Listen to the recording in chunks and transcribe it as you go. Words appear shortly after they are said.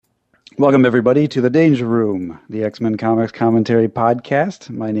Welcome, everybody, to the Danger Room, the X-Men Comics Commentary Podcast.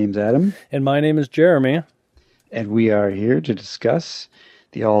 My name's Adam. And my name is Jeremy. And we are here to discuss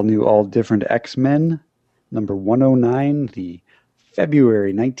the all-new, all-different X-Men, number 109, the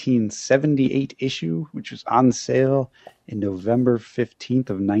February 1978 issue, which was on sale in November 15th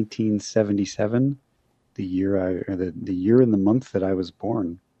of 1977, the year and the month that I was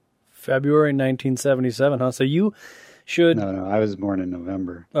born. February 1977, huh? So you should... No, I was born in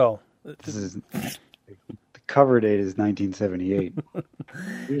November. Oh. The cover date is 1978.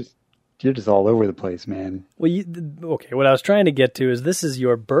 You're just all over the place, man. Well, okay, what I was trying to get to is this is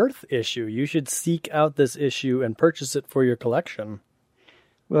your birth issue. You should seek out this issue and purchase it for your collection.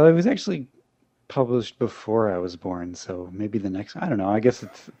 Well, it was actually published before I was born, so maybe the next... I don't know. I guess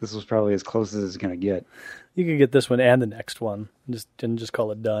this was probably as close as it's going to get. You could get this one and the next one. Just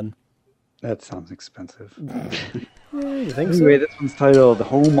call it done. That sounds expensive. You think Anyway, so? this one's titled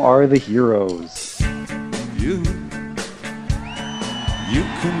Home Are the Heroes. You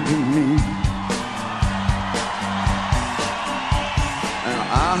can be me, and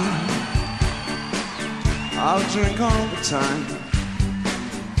I'll drink all the time,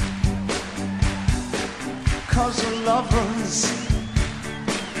 'cause we're lovers,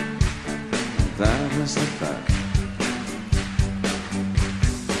 that is the fact.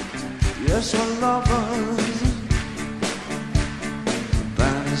 Yes, we're lovers,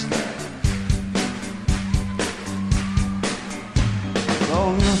 that is that.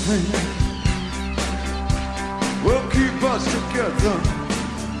 Oh, nothing will keep us together.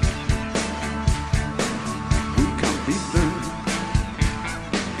 We can be there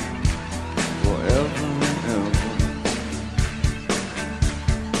forever and ever.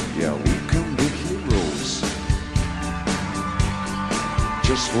 Yeah, we can be heroes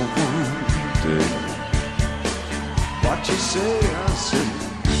just for one day. What you say, I say.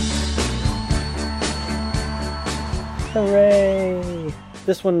 Hooray!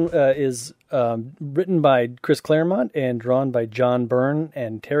 This one is written by Chris Claremont and drawn by John Byrne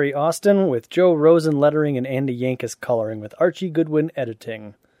and Terry Austin, with Joe Rosen lettering and Andy Yankus coloring, with Archie Goodwin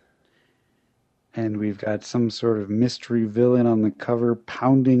editing. And we've got some sort of mystery villain on the cover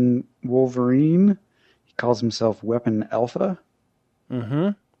pounding Wolverine. He calls himself Weapon Alpha. Mm-hmm.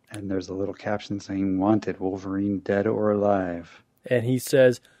 And there's a little caption saying, "Wanted, Wolverine dead or alive." And he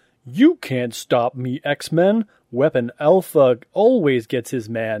says, "You can't stop me, X-Men. Weapon Alpha always gets his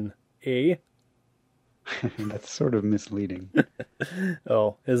man, eh?" That's sort of misleading.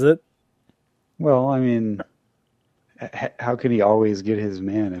 Oh, is it? Well, I mean, how can he always get his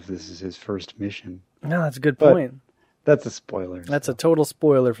man if this is his first mission? No, that's a good point. That's a spoiler. That's a total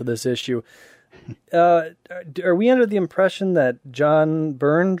spoiler for this issue. Are we under the impression that John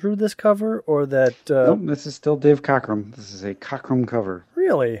Byrne drew this cover, or that... Nope, this is still Dave Cockrum. This is a Cockrum cover.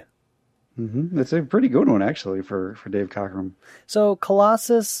 Really? Mm-hmm. It's a pretty good one, actually, for Dave Cockrum. So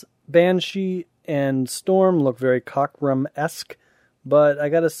Colossus, Banshee, and Storm look very Cockrum-esque, but I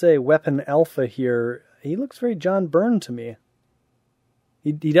gotta say, Weapon Alpha here, he looks very John Byrne to me.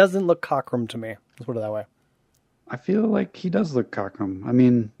 He doesn't look Cockrum to me. Let's put it that way. I feel like he does look Cockrum. I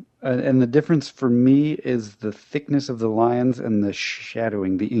mean, and the difference for me is the thickness of the lines and the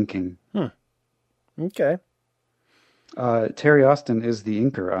shadowing, the inking. Okay. Terry Austin is the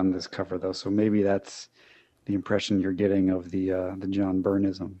inker on this cover, though, so maybe that's the impression you're getting of the John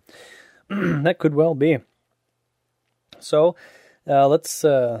Byrneism. That could well be. So, let's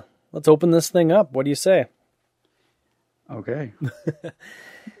open this thing up. What do you say? Okay.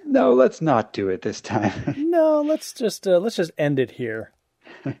 No, let's not do it this time. No, let's just end it here.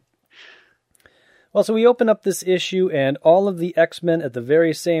 Well, so we open up this issue, and all of the X-Men at the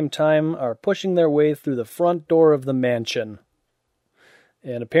very same time are pushing their way through the front door of the mansion.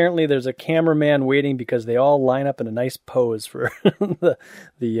 And apparently there's a cameraman waiting because they all line up in a nice pose for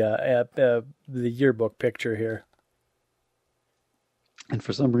the yearbook picture here. And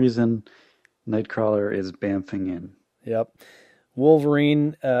for some reason, Nightcrawler is bamfing in. Yep.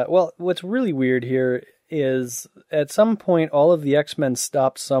 Wolverine, well, what's really weird here is at some point all of the X-Men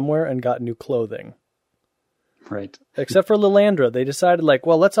stopped somewhere and got new clothing. Right. Except for Lilandra. They decided, like,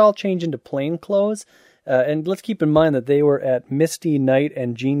 well, let's all change into plain clothes. And let's keep in mind that they were at Misty Knight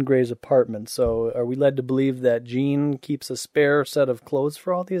and Jean Grey's apartment. So are we led to believe that Jean keeps a spare set of clothes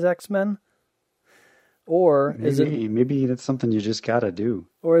for all these X-Men? Or maybe that's something you just gotta do.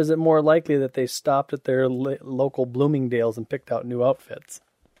 Or is it more likely that they stopped at their local Bloomingdale's and picked out new outfits?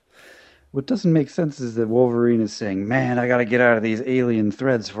 What doesn't make sense is that Wolverine is saying, "Man, I gotta get out of these alien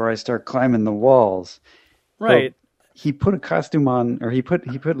threads before I start climbing the walls." Right. But he put a costume on, or he put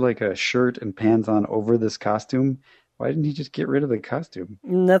like a shirt and pants on over this costume Why didn't he just get rid of the costume?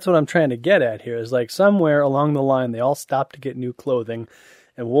 And that's what I'm trying to get at here, is like somewhere along the line, they all stopped to get new clothing,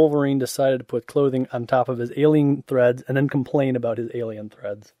 and Wolverine decided to put clothing on top of his alien threads and then complain about his alien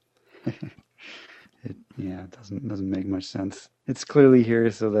threads. It doesn't make much sense. It's clearly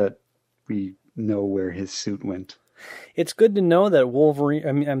here so that we know where his suit went. It's good to know that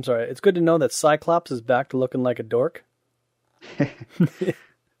it's good to know that Cyclops is back to looking like a dork.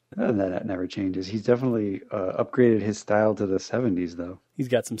 That never changes. He's definitely upgraded his style to the 70s, though. He's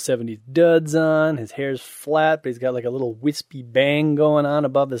got some 70s duds on. His hair's flat, but he's got like a little wispy bang going on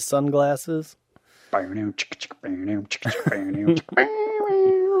above his sunglasses.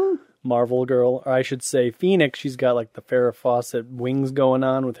 Marvel Girl, or I should say Phoenix, she's got like the Farrah Fawcett wings going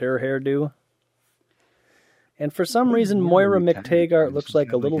on with her hairdo. And for some reason, Moira McTaggart looks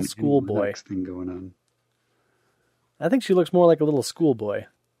like a little schoolboy. Thing going on. I think she looks more like a little schoolboy.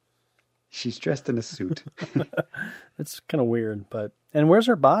 She's dressed in a suit. It's kind of weird, but... And where's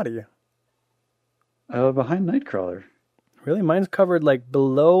her body? Behind Nightcrawler. Really? Mine's covered like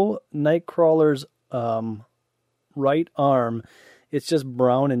below Nightcrawler's right arm. It's just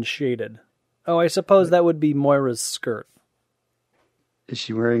brown and shaded. Oh, I suppose that would be Moira's skirt. Is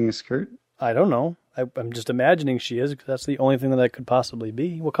she wearing a skirt? I don't know. I'm just imagining she is, because that's the only thing that could possibly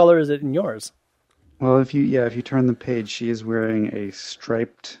be. What color is it in yours? Well, if you turn the page, she is wearing a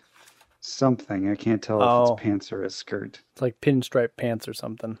striped something. I can't tell if it's pants or a skirt. It's like pinstripe pants or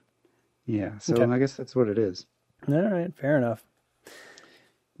something. Yeah, so Okay. I guess that's what it is. All right, fair enough.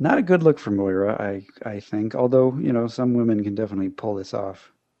 Not a good look for Moira, I think. Although, some women can definitely pull this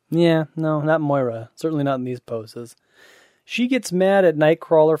off. Yeah, no, not Moira. Certainly not in these poses. She gets mad at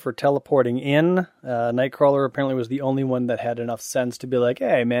Nightcrawler for teleporting in. Nightcrawler apparently was the only one that had enough sense to be like,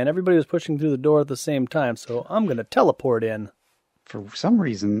 hey, man, everybody was pushing through the door at the same time, so I'm going to teleport in. For some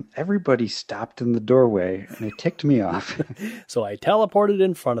reason, everybody stopped in the doorway, and it ticked me off. So I teleported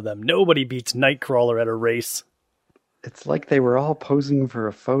in front of them. Nobody beats Nightcrawler at a race. It's like they were all posing for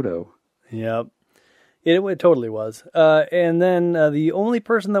a photo. Yep. It totally was. And then the only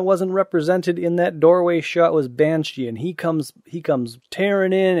person that wasn't represented in that doorway shot was Banshee, and he comes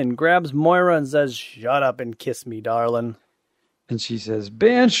tearing in and grabs Moira and says, "Shut up and kiss me, darling." And she says,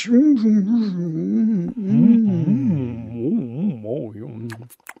 Banshee.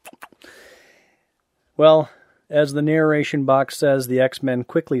 Well, as the narration box says, the X-Men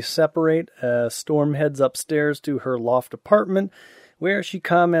quickly separate. Storm heads upstairs to her loft apartment, where she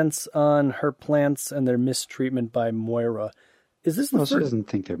comments on her plants and their mistreatment by Moira. Is this the Well, she first? doesn't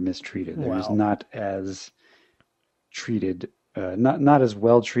think they're mistreated. They're Wow. just not as treated, not as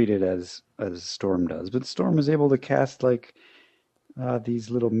well treated as Storm does. But Storm is able to cast like these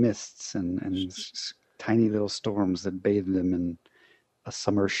little mists and tiny little storms that bathe them in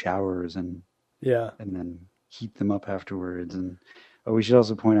summer showers and then heat them up afterwards. And we should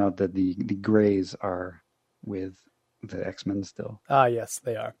also point out that the Greys are with the X-Men still. Ah, yes,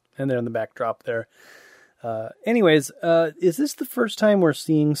 they are. And they're in the backdrop there. Anyways, is this the first time we're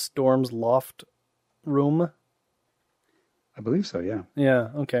seeing Storm's loft room? I believe so, yeah. Yeah,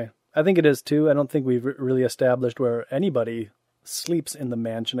 okay. I think it is too. I don't think we've really established where anybody sleeps in the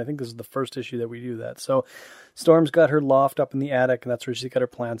mansion. I think this is the first issue that we do that. So Storm's got her loft up in the attic, and that's where she's got her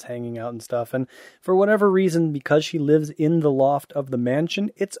plants hanging out and stuff. And for whatever reason, because she lives in the loft of the mansion,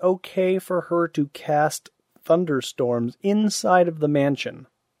 it's okay for her to cast thunderstorms inside of the mansion.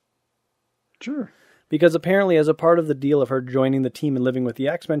 Sure. Because apparently, as a part of the deal of her joining the team and living with the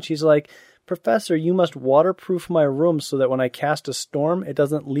X-Men, she's like, "Professor, you must waterproof my room so that when I cast a storm, it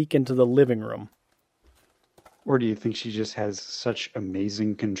doesn't leak into the living room." Or do you think she just has such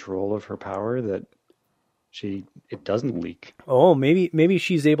amazing control of her power that it doesn't leak? Oh, maybe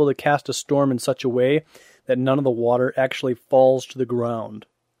she's able to cast a storm in such a way that none of the water actually falls to the ground.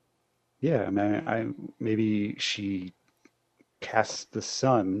 Yeah, I mean, maybe she casts the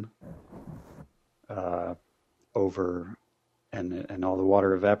sun over, and all the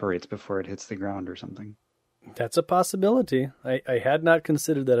water evaporates before it hits the ground or something. That's a possibility. I had not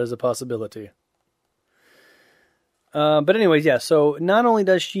considered that as a possibility. But anyways, yeah, so not only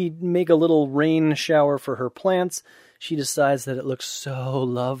does she make a little rain shower for her plants, she decides that it looks so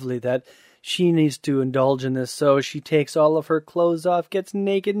lovely that she needs to indulge in this. So she takes all of her clothes off, gets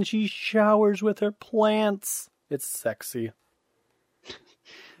naked, and she showers with her plants. It's sexy.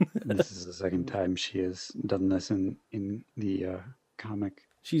 This is the second time she has done this in the comic.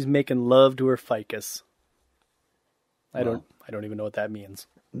 She's making love to her ficus. I don't even know what that means.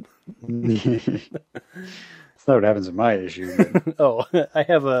 That's not what happens in my issue. But... Oh, I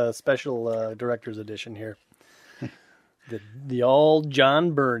have a special director's edition here. The all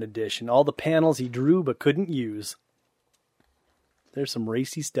John Byrne edition. All the panels he drew but couldn't use. There's some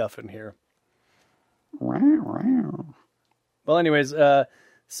racy stuff in here. Wow. Well, anyways,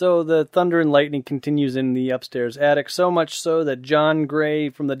 so the thunder and lightning continues in the upstairs attic, so much so that John Gray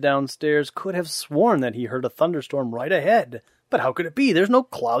from the downstairs could have sworn that he heard a thunderstorm right ahead. But how could it be? There's no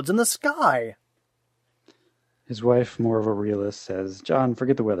clouds in the sky. His wife, more of a realist, says, John,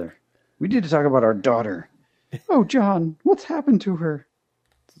 forget the weather. We need to talk about our daughter. Oh, John, what's happened to her?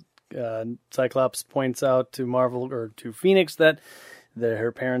 Cyclops points out to Marvel, or to Phoenix, that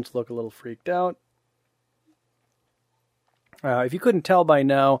her parents look a little freaked out. If you couldn't tell by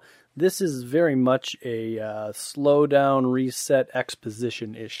now, this is very much a slow down, reset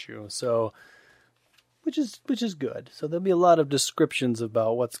exposition issue. So, which is good. So there'll be a lot of descriptions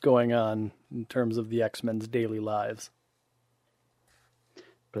about what's going on in terms of the X-Men's daily lives.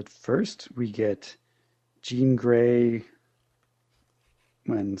 But first, we get Jean Grey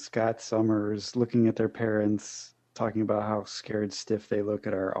and Scott Summers looking at their parents, talking about how scared stiff they look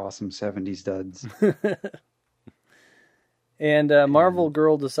at our awesome 70s duds. And Marvel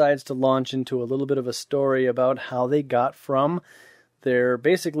Girl decides to launch into a little bit of a story about how they got from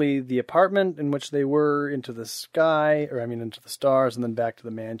basically the apartment in which they were into the sky, into the stars, and then back to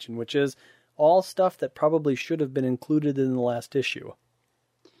the mansion, which is all stuff that probably should have been included in the last issue.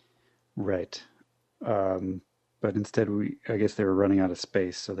 Right. But instead, I guess they were running out of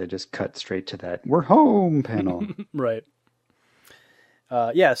space, so they just cut straight to that "we're home" panel. Right.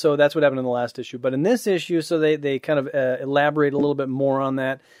 So that's what happened in the last issue. But in this issue, so they kind of elaborate a little bit more on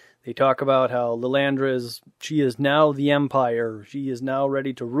that. They talk about how Lilandra she is now the Empire. She is now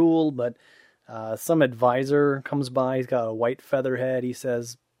ready to rule, but some advisor comes by. He's got a white feather head. He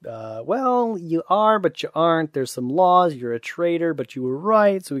says, well, you are, but you aren't. There's some laws. You're a traitor, but you were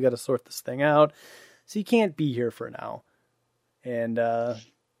right, so we got to sort this thing out. So you can't be here for now. And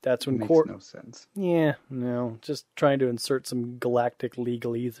that's when Makes no sense. Yeah, no, just trying to insert some galactic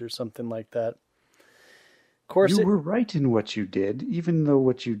legalese or something like that. Of course, you were right in what you did, even though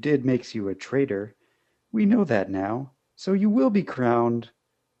what you did makes you a traitor. We know that now, so you will be crowned.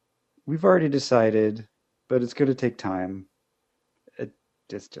 We've already decided, but it's going to take time.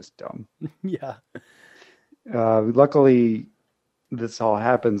 It's just dumb. Yeah. Luckily, this all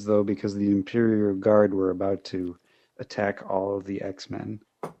happens, though, because the Imperial Guard were about to attack all of the X-Men.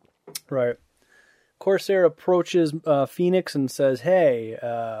 Right. Corsair approaches Phoenix and says, hey,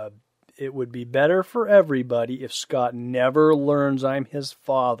 it would be better for everybody if Scott never learns I'm his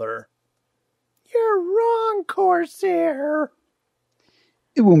father. You're wrong, Corsair.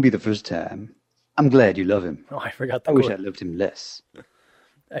 It won't be the first time. I'm glad you love him. Oh, I forgot that. I wish I loved him less.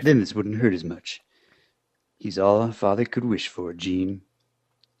 Then this wouldn't hurt as much. He's all a father could wish for, Jean.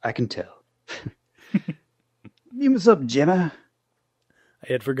 I can tell. What's up, Gemma?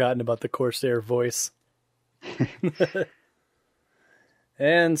 I had forgotten about the Corsair voice.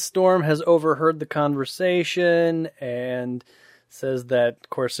 And Storm has overheard the conversation and says that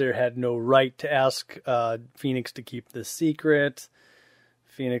Corsair had no right to ask Phoenix to keep this secret.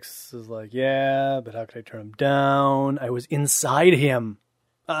 Phoenix is like, yeah, but how could I turn him down? I was inside him.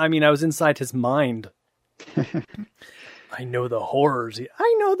 I was inside his mind. I know the horrors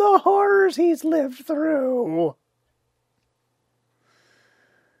he's lived through.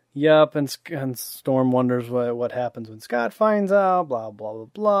 Yup, and Storm wonders what happens when Scott finds out, blah, blah, blah,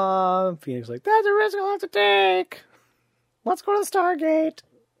 blah. Phoenix is like, that's a risk I'll have to take. Let's go to the Stargate.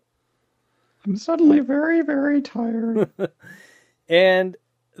 I'm suddenly very, very tired. And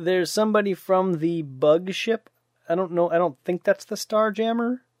there's somebody from the bug ship. I don't know. I don't think that's the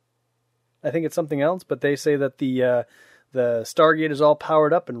Starjammer. I think it's something else, but they say that the Stargate is all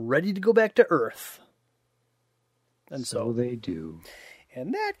powered up and ready to go back to Earth. And so they do.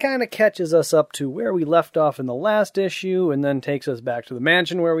 And that kind of catches us up to where we left off in the last issue and then takes us back to the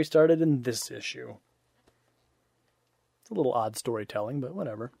mansion where we started in this issue. It's a little odd storytelling, but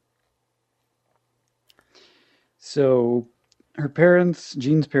whatever. So her parents,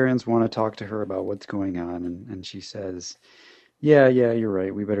 Jean's parents, want to talk to her about what's going on, and she says, yeah, you're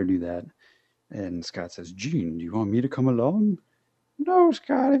right, we better do that. And Scott says, Jean, do you want me to come along? No,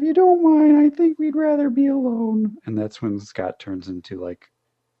 Scott, if you don't mind, I think we'd rather be alone. And that's when Scott turns into like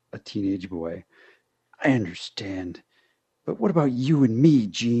a teenage boy. I understand, but what about you and me,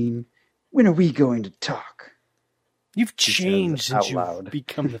 Jean? When are we going to talk? You've changed since you've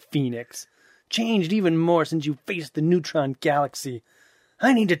become the Phoenix. Changed even more since you faced the Neutron Galaxy.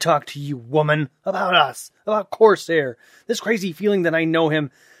 I need to talk to you, woman, about us, about Corsair. This crazy feeling that I know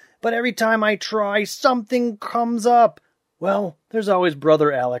him, but every time I try, something comes up. Well, there's always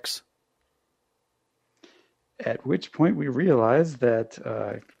Brother Alex. At which point we realize that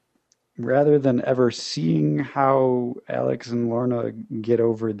rather than ever seeing how Alex and Lorna get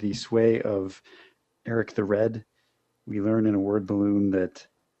over the sway of Eric the Red, we learn in a word balloon that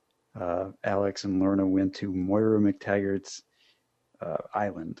Alex and Lorna went to Moira McTaggart's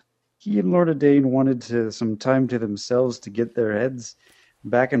island. He and Lorna Dane wanted some time to themselves to get their heads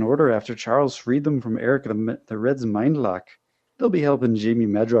back in order after Charles freed them from Eric the Red's mind lock. They'll be helping Jamie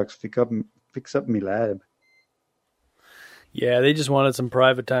Madrox fix up me lab. Yeah, they just wanted some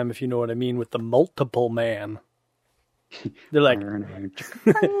private time, if you know what I mean, with the multiple man. They're like,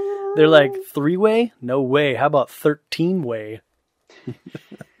 they're like 3-way? No way. How about 13-way?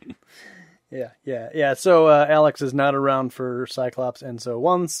 Yeah. So Alex is not around for Cyclops, and so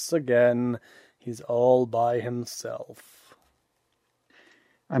once again, he's all by himself.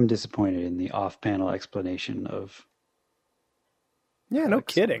 I'm disappointed in the off-panel explanation of... Yeah, no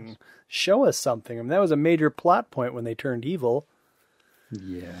kidding. Show us something. I mean, that was a major plot point when they turned evil.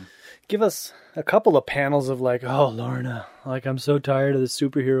 Yeah. Give us a couple of panels of like, oh, Lorna, like I'm so tired of the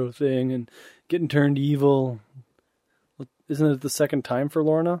superhero thing and getting turned evil. Isn't it the second time for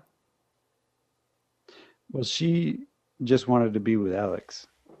Lorna? Well, she just wanted to be with Alex.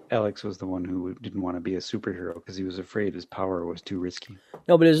 Alex was the one who didn't want to be a superhero because he was afraid his power was too risky.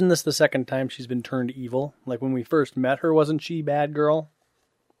 No, but isn't this the second time she's been turned evil? Like when we first met her, wasn't she bad girl?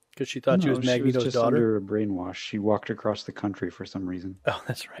 Because she thought she was Magneto's just daughter? Under a brainwash. She walked across the country for some reason. Oh,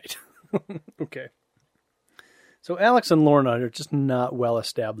 that's right. Okay. So Alex and Lorna are just not well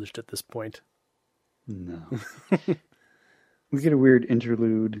established at this point. No. We get a weird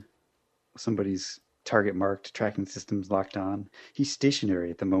interlude. Somebody's target marked, tracking systems locked on. He's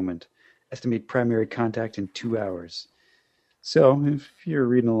stationary at the moment. Estimate primary contact in 2 hours. So, if you're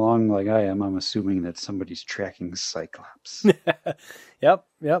reading along like I am, I'm assuming that somebody's tracking Cyclops. Yep,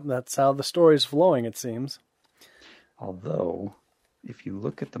 that's how the story's flowing, it seems. Although, if you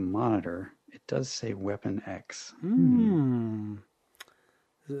look at the monitor, it does say Weapon X. And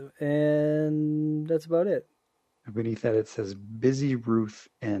that's about it. Beneath that, it says Busy Ruth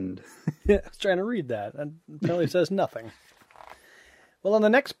End. I was trying to read that. It apparently says nothing. Well, on the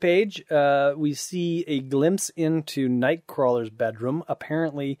next page, we see a glimpse into Nightcrawler's bedroom.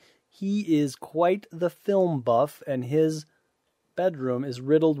 Apparently, he is quite the film buff, and his bedroom is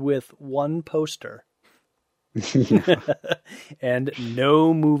riddled with one poster. And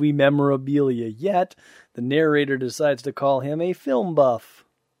no movie memorabilia yet. The narrator decides to call him a film buff.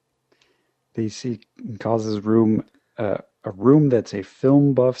 He calls his room a room that's a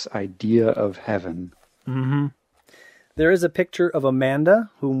film buff's idea of heaven. Mm-hmm. There is a picture of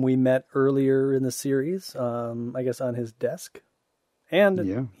Amanda, whom we met earlier in the series, I guess on his desk.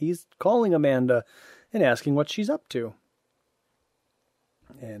 And he's calling Amanda and asking what she's up to.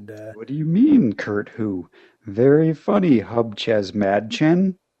 And what do you mean, Kurt Who? Very funny, Hubchas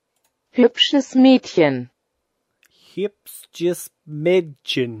Madchen. Hübsches Mädchen. Hübsches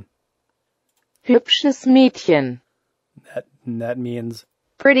Mädchen. Hübsches Mädchen. That means...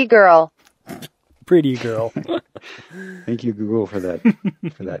 Pretty girl. Pretty girl. Thank you, Google, for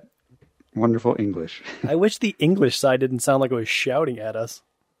that wonderful English. I wish the English side didn't sound like it was shouting at us.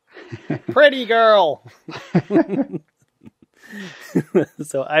 Pretty girl!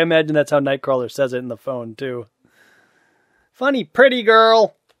 So I imagine that's how Nightcrawler says it in the phone, too. Funny, pretty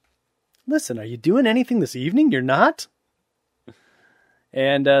girl! Listen, are you doing anything this evening? You're not?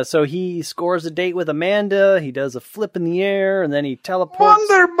 And so he scores a date with Amanda. He does a flip in the air, and then he teleports.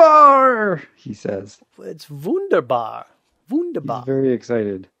 Wunderbar, he says. It's wunderbar. Wunderbar. He's very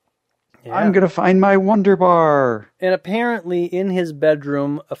excited. Yeah. I'm going to find my Wunderbar. And apparently in his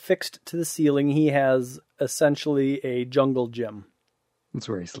bedroom, affixed to the ceiling, he has essentially a jungle gym. That's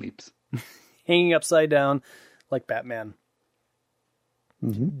where he sleeps. Hanging upside down like Batman.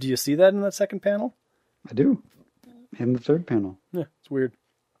 Mm-hmm. Do you see that in that second panel? I do. In the third panel. Yeah, it's weird.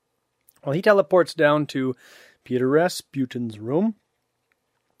 Well, he teleports down to Peter Rasputin's room,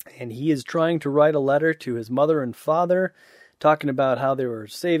 and he is trying to write a letter to his mother and father, talking about how they were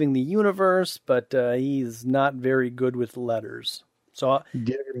saving the universe, but he's not very good with letters. So,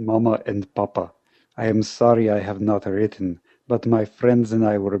 Dear Mama and Papa, I am sorry I have not written, but my friends and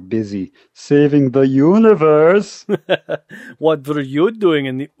I were busy saving the universe. What were you doing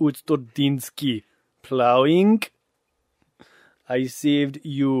in the Ustodinsky? Plowing? I saved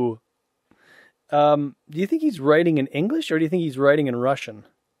you. Do you think he's writing in English, or do you think he's writing in Russian?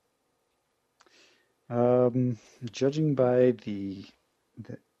 Judging by the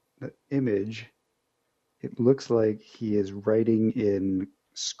image, it looks like he is writing in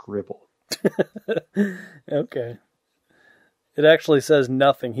scribble. Okay. It actually says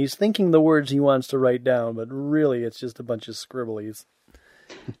nothing. He's thinking the words he wants to write down, but really it's just a bunch of scribblies.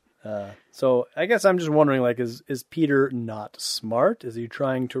 So I guess I'm just wondering, like, is Peter not smart? Is he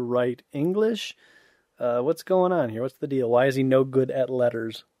trying to write English? What's going on here? What's the deal? Why is he no good at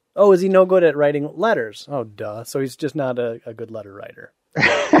letters? Oh, is he no good at writing letters? Oh, duh. So he's just not a good letter writer.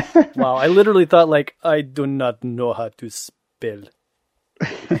 Wow, I literally thought, like, I do not know how to spell.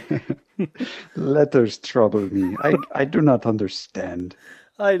 Letters trouble me. I do not understand.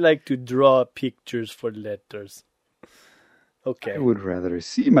 I like to draw pictures for letters. Okay. I would rather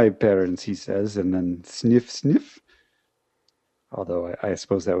see my parents, he says, and then sniff, sniff. Although I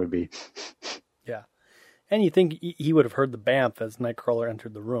suppose that would be... Yeah. And you think he would have heard the bamf as Nightcrawler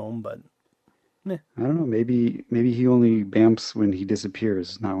entered the room, but... I don't know. Maybe he only bamps when he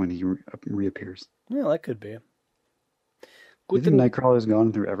disappears, not when he reappears. Yeah, that could be. Do you think Nightcrawler's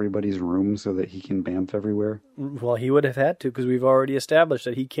gone through everybody's room so that he can bamf everywhere? Well, he would have had to, because we've already established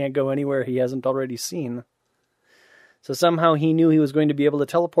that he can't go anywhere he hasn't already seen. So somehow he knew he was going to be able to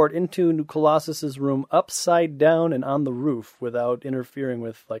teleport into Colossus's room upside down and on the roof without interfering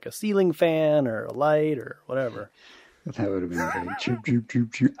with, like, a ceiling fan or a light or whatever. That would have been great. Choop, choop, choop,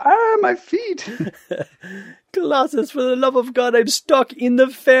 choop. Ah, my feet! Colossus, for the love of God, I'm stuck in the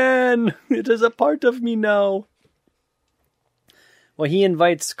fan! It is a part of me now. Well, he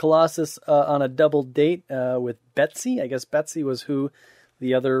invites Colossus on a double date with Betsy. I guess Betsy was who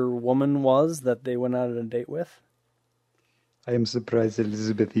the other woman was that they went out on a date with. I am surprised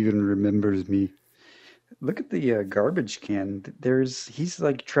Elizabeth even remembers me. Look at the garbage can. He's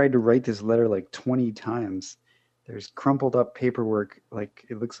like tried to write this letter like 20 times. There's crumpled up paperwork, like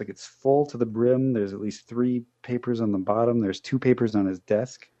it looks like it's full to the brim. There's at least 3 papers on the bottom. There's 2 papers on his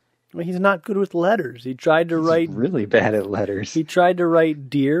desk. Well, he's not good with letters. He tried to write... really bad at letters. He tried to write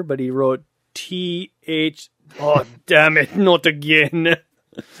dear, but he wrote T-H... Oh, damn it, not again.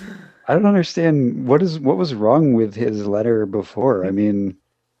 I don't understand what was wrong with his letter before. I mean...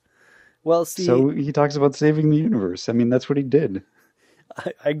 Well, see... So he talks about saving the universe. I mean, that's what he did.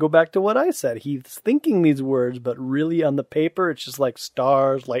 I go back to what I said. He's thinking these words, but really on the paper, it's just like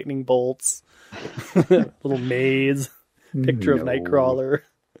stars, lightning bolts, little maze, picture of Nightcrawler,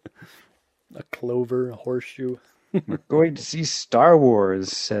 a clover, a horseshoe. We're going to see Star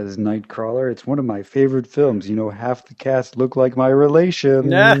Wars, says Nightcrawler. It's one of my favorite films. You know, half the cast look like my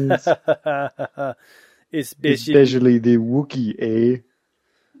relations. Especially the Wookiee, eh?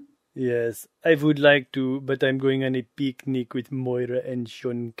 Yes, I would like to, but I'm going on a picnic with Moira and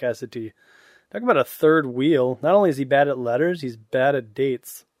Sean Cassidy. Talk about a third wheel. Not only is he bad at letters, he's bad at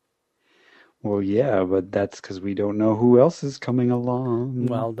dates. Well, yeah, but that's because we don't know who else is coming along.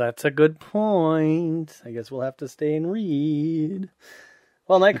 Well, that's a good point. I guess we'll have to stay and read.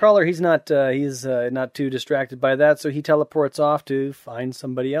 Well, Nightcrawler, he's not too distracted by that, so he teleports off to find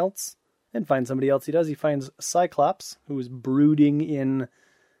somebody else. And find somebody else he does. He finds Cyclops, who is brooding in...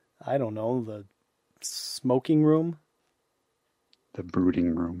 I don't know, the smoking room? The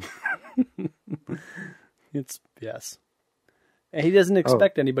brooding room. Yes. And he doesn't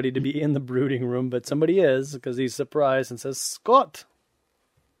expect anybody to be in the brooding room, but somebody is, because he's surprised and says, Scott!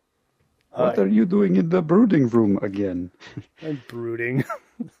 What are you doing in the brooding room again? I'm brooding.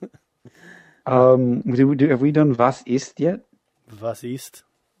 Have we done Was ist yet? Was ist?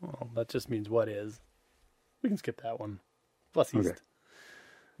 Well, that just means what is. We can skip that one. Was ist? Okay.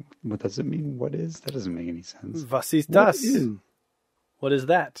 What does it mean? What is? That doesn't make any sense. Was ist das? What is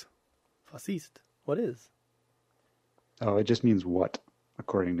that? Was ist? What is? Oh, it just means what,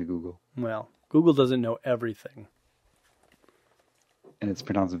 according to Google. Well, Google doesn't know everything. And it's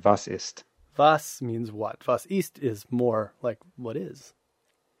pronounced was ist. Was means what. Was ist is more like what is.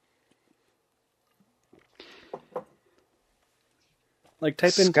 Like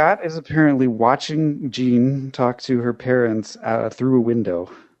type in... Scott is apparently watching Jean talk to her parents through a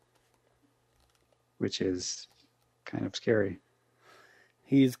window, which is kind of scary.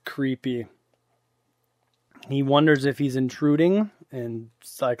 He's creepy. He wonders if he's intruding, and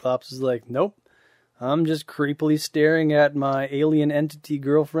Cyclops is like, nope, I'm just creepily staring at my alien entity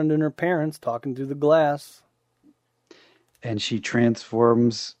girlfriend and her parents talking through the glass. And she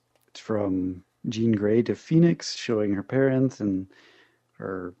transforms from Jean Grey to Phoenix, showing her parents, and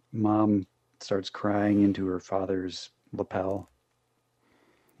her mom starts crying into her father's lapel.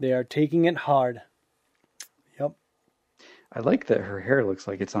 They are taking it hard. Yep. I like that her hair looks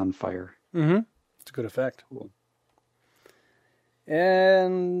like it's on fire. Mm-hmm. It's a good effect. Cool.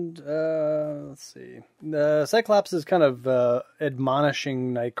 And, let's see. Cyclops is kind of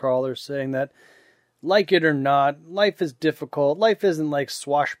admonishing Nightcrawler, saying that, like it or not, life is difficult. Life isn't like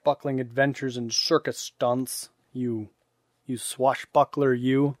swashbuckling adventures and circus stunts. You swashbuckler,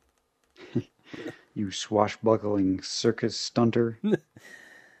 you. You swashbuckling circus stunter.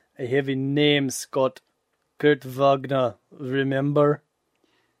 A heavy name, Scott. Kurt Wagner, remember?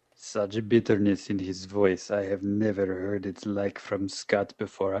 Such a bitterness in his voice. I have never heard it like from Scott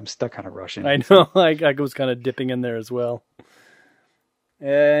before. I'm stuck on a Russian. I know, I was kind of dipping in there as well.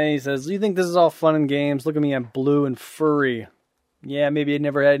 And he says, you think this is all fun and games? Look at me, I'm blue and furry. Yeah, maybe I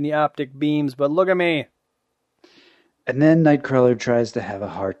never had any optic beams, but look at me. And then Nightcrawler tries to have a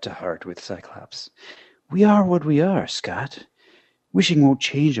heart-to-heart with Cyclops. We are what we are, Scott. Wishing won't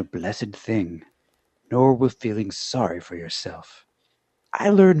change a blessed thing, nor will feeling sorry for yourself. I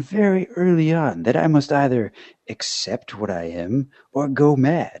learned very early on that I must either accept what I am or go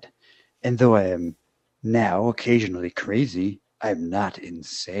mad. And though I am now occasionally crazy, I am not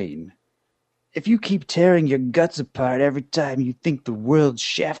insane. If you keep tearing your guts apart every time you think the world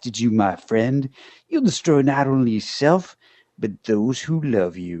shafted you, my friend, you'll destroy not only yourself, but those who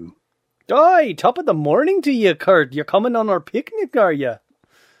love you. Aye, top of the morning to you, Kurt. You're coming on our picnic, are you?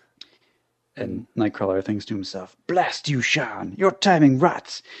 And Nightcrawler thinks to himself, blast you, Sean. Your timing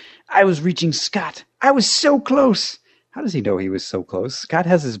rots. I was reaching Scott. I was so close. How does he know he was so close? Scott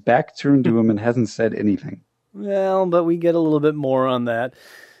has his back turned to him and hasn't said anything. Well, but we get a little bit more on that.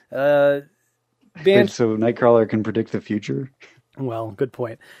 So Nightcrawler can predict the future? Well, good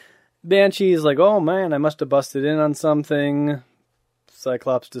point. Banshee's like, oh man, I must have busted in on something.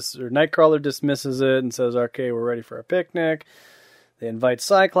 Nightcrawler dismisses it and says, okay, we're ready for a picnic. They invite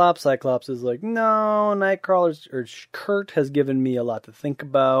Cyclops. Cyclops is like, no, Kurt has given me a lot to think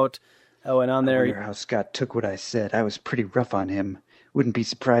about. I went on there. I wonder how Scott took what I said. I was pretty rough on him. Wouldn't be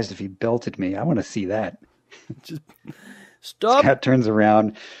surprised if he belted me. I want to see that. Just stop. Scott turns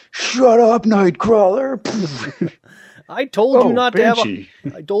around. Shut up, Nightcrawler. I told you not Banshee.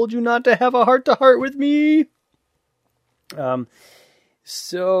 I told you not to have a heart-to-heart with me.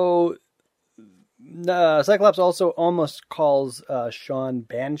 So Cyclops also almost calls Sean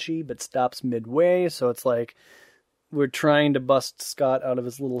Banshee, but stops midway. So it's like we're trying to bust Scott out of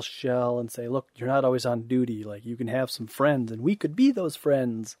his little shell and say, look, you're not always on duty. Like, you can have some friends, and we could be those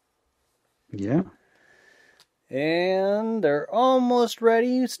friends. Yeah. And they're almost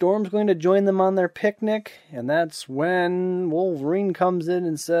ready. Storm's going to join them on their picnic, and that's when Wolverine comes in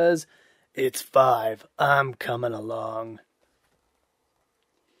and says, it's 5. I'm coming along.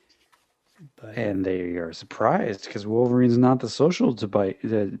 And they are surprised because Wolverine's not the sociable type.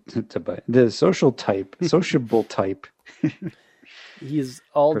 He's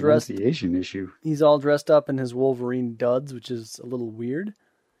all dressed. Pronunciation issue. He's all dressed up in his Wolverine duds, which is a little weird.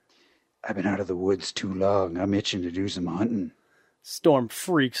 I've been out of the woods too long. I'm itching to do some hunting. Storm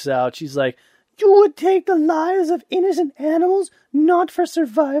freaks out. She's like, you would take the lives of innocent animals, not for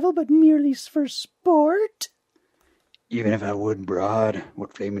survival, but merely for sport? Even if I would, Broad,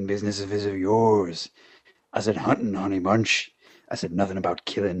 what flaming business is of yours? I said hunting, honey bunch. I said nothing about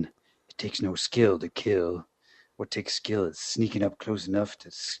killing. It takes no skill to kill. What takes skill is sneaking up close enough to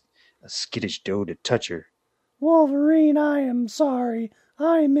a skittish doe to touch her. Wolverine, I am sorry.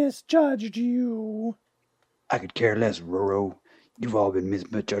 I misjudged you. I could care less, Roro. You've all been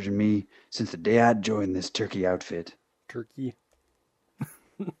misjudging me since the day I joined this turkey outfit. Turkey.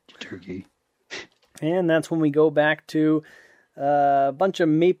 Turkey. And that's when we go back to a bunch of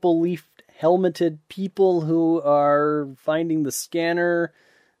maple leaf helmeted people who are finding the scanner.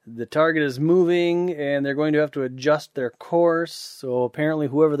 The target is moving, and they're going to have to adjust their course. So apparently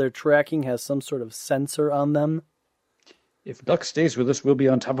whoever they're tracking has some sort of sensor on them. If Duck stays with us, we'll be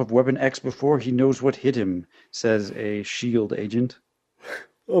on top of Weapon X before he knows what hit him, says a S.H.I.E.L.D. agent.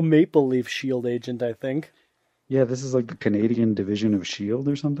 A maple leaf S.H.I.E.L.D. agent, I think. Yeah, this is like the Canadian division of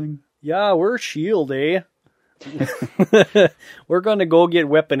S.H.I.E.L.D. or something. Yeah, we're S.H.I.E.L.D., eh? We're going to go get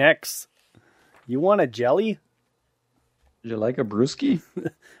Weapon X. You want a jelly? You like a brewski?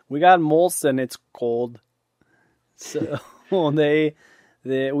 We got Molson. It's cold. So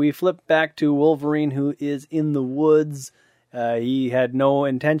we flip back to Wolverine, who is in the woods. He had no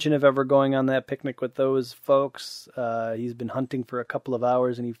intention of ever going on that picnic with those folks. He's been hunting for a couple of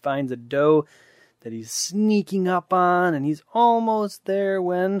hours, and he finds a doe that he's sneaking up on, and he's almost there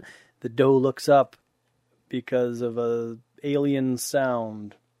when the doe looks up because of a alien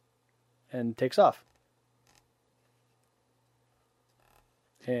sound and takes off.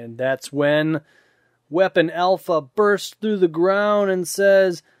 And that's when Weapon Alpha bursts through the ground and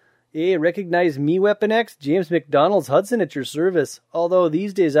says, hey, recognize me, Weapon X? James McDonald's Hudson at your service. Although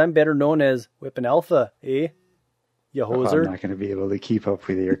these days I'm better known as Weapon Alpha, eh? You hoser. I'm not going to be able to keep up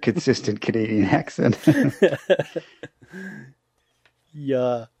with your consistent Canadian accent.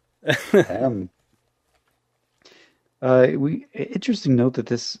 Yeah. Interesting note that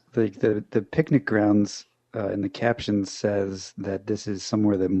this the picnic grounds in the caption says that this is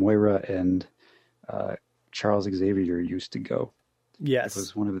somewhere that Moira and Charles Xavier used to go. Yes. It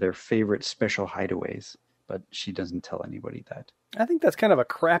was one of their favorite special hideaways, but she doesn't tell anybody that. I think that's kind of a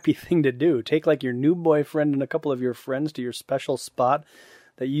crappy thing to do. Take like your new boyfriend and a couple of your friends to your special spot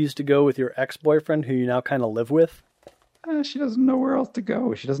that you used to go with your ex-boyfriend who you now kind of live with. She doesn't know where else to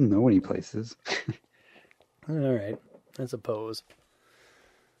go. She doesn't know any places. All right, I suppose.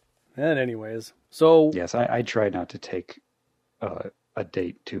 And anyways, so... Yes, I try not to take a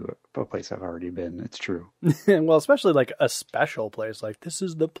date to a place I've already been. It's true. Well, especially like a special place. Like, this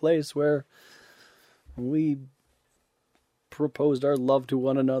is the place where we proposed our love to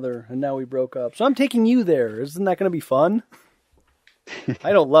one another and now we broke up. So I'm taking you there. Isn't that going to be fun?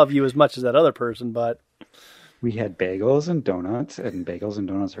 I don't love you as much as that other person, but... We had bagels and donuts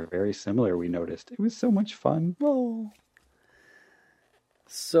are very similar, we noticed. It was so much fun. Oh.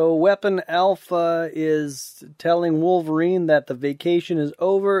 So Weapon Alpha is telling Wolverine that the vacation is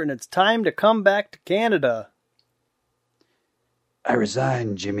over and it's time to come back to Canada. I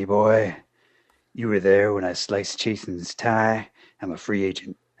resigned, Jimmy boy. You were there when I sliced Chasen's tie. I'm a free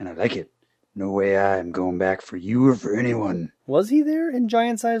agent, and I like it. No way I am going back for you or for anyone. Was he there in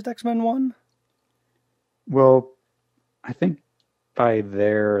Giant-Sized X-Men 1? Well, I think by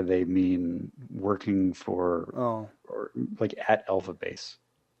there they mean working for, or like at Alpha Base.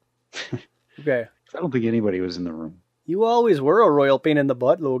 Okay. I don't think anybody was in the room. You always were a royal pain in the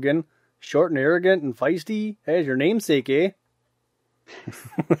butt, Logan. Short and arrogant and feisty, as your namesake, eh?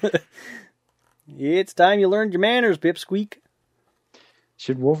 It's time you learned your manners, Pipsqueak.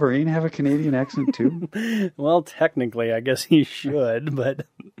 Should Wolverine have a Canadian accent too? Well, technically, I guess he should, but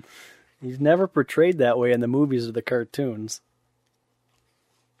he's never portrayed that way in the movies or the cartoons.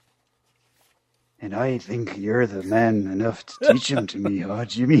 And I think you're the man enough to teach him to me, huh,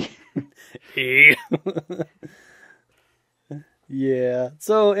 Jimmy? Hey. Yeah.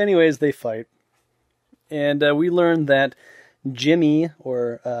 So, anyways, they fight. And we learn that Jimmy,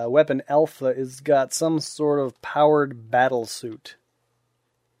 or Weapon Alpha, has got some sort of powered battle suit.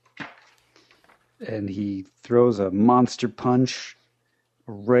 And he throws a monster punch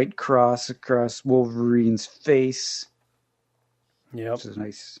right across Wolverine's face. Yep. Which is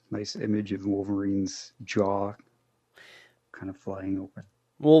a nice image of Wolverine's jaw kind of flying open.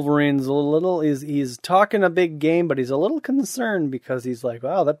 Wolverine's he's talking a big game, but he's a little concerned because he's like,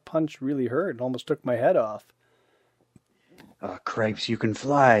 wow, that punch really hurt. It almost took my head off. Cripes, you can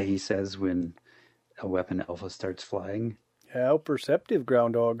fly, he says when a Weapon Alpha starts flying. How perceptive,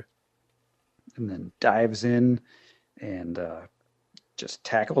 Groundhog. And then dives in and just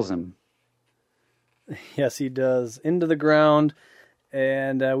tackles him. Yes, he does. Into the ground.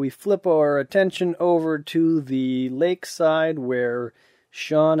 And we flip our attention over to the lakeside where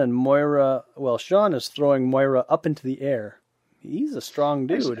Sean and Moira... Well, Sean is throwing Moira up into the air. He's a strong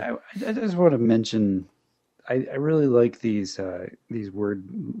dude. I just want to mention... I really like these word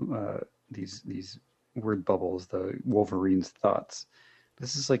bubbles, the Wolverine's thoughts.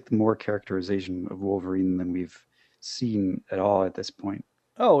 This is like more characterization of Wolverine than we've seen at all at this point.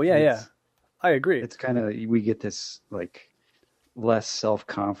 Oh, yeah. I agree. It's kind of, we get this like less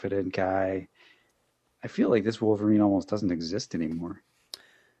self-confident guy. I feel like this Wolverine almost doesn't exist anymore.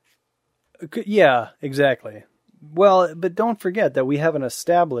 Yeah, exactly. Well, but don't forget that we haven't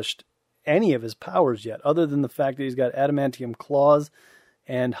established any of his powers yet, other than the fact that he's got adamantium claws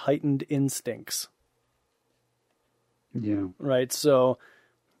and heightened instincts. Yeah. Right, so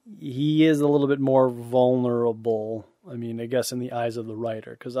he is a little bit more vulnerable, I mean, I guess in the eyes of the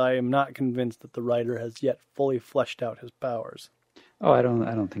writer, because I am not convinced that the writer has yet fully fleshed out his powers. Oh, I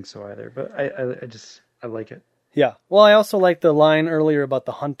don't think so either, but I like it. Yeah. Well, I also like the line earlier about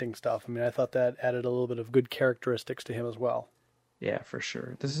the hunting stuff. I mean, I thought that added a little bit of good characteristics to him as well. Yeah, for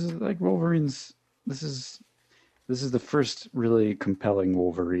sure. This is like Wolverine's. This is the first really compelling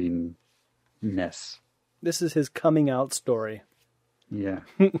Wolverine-ness. This is his coming out story. Yeah.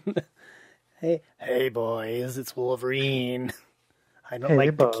 Hey boys, it's Wolverine. I don't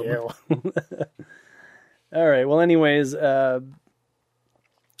like to kill. All right. Well, anyways, yeah.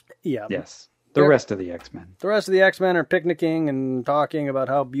 Yes. The rest of the X-Men. The rest of the X-Men are picnicking and talking about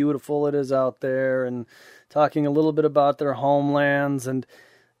how beautiful it is out there and talking a little bit about their homelands. And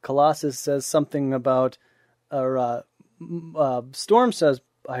Colossus says something about, Storm says,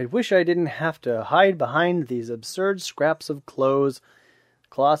 I wish I didn't have to hide behind these absurd scraps of clothes.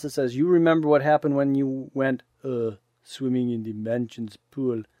 Colossus says, you remember what happened when you went, swimming in Dimension's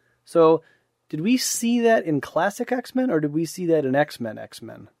pool. So, did we see that in classic X-Men or did we see that in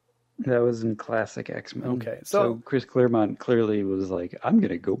X-Men? That was in classic X-Men. Okay, so so Chris Claremont clearly was like, I'm going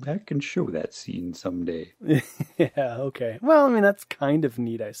to go back and show that scene someday. yeah, okay. Well, I mean, that's kind of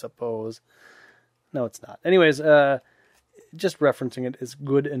neat, I suppose. No, it's not. Anyways, just referencing it is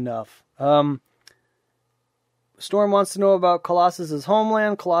good enough. Storm wants to know about Colossus's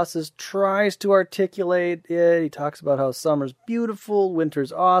homeland. Colossus tries to articulate it. He talks about how summer's beautiful,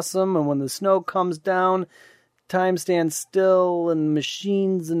 winter's awesome, and when the snow comes down, time stands still, and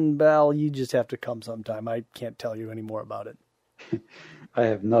machines and you just have to come sometime. I can't tell you any more about it. I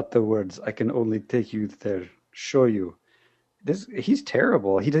have not the words. I can only take you there, show you. He's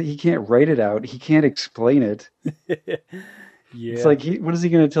terrible. He can't write it out. He can't explain it. Yeah. It's like, what is he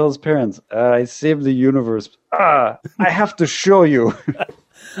going to tell his parents? I saved the universe. I have to show you.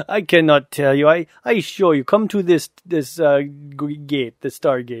 I cannot tell you. I show you. Come to this gate, the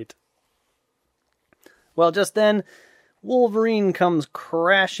Stargate. Well, just then, Wolverine comes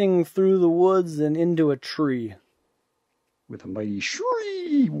crashing through the woods and into a tree. With a mighty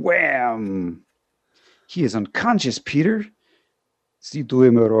shriek, wham! He is unconscious, Peter. See to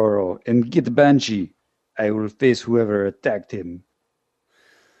him, Aurora, and get the Banshee. I will face whoever attacked him.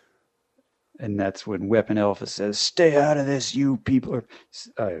 And that's when Weapon Alpha says, stay out of this, you people.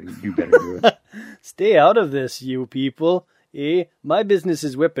 You better do it. Stay out of this, you people. My business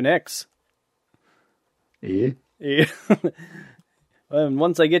is Weapon X. And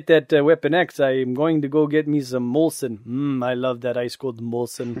once I get that Weapon X, I am going to go get me some Molson. I love that ice cold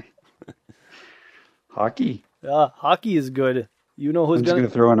Molson. Hockey. Hockey is good. You know who's I'm just going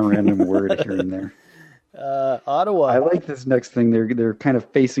to throw in a random word here and there. Ottawa. I like this next thing. They're kind of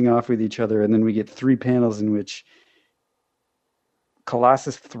facing off with each other, and then we get 3 panels in which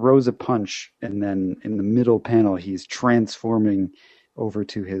Colossus throws a punch, and then in the middle panel, he's transforming over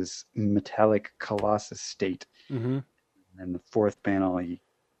to his metallic Colossus state. Mm-hmm. And the 4th panel, he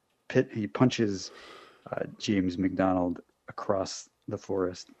punches James McDonald across the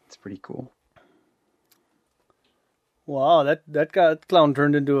forest. It's pretty cool. Wow, that clown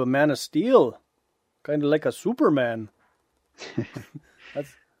turned into a Man of Steel. Kind of like a Superman.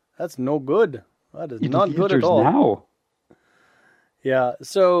 That's no good. That is not good at all. Now. Yeah,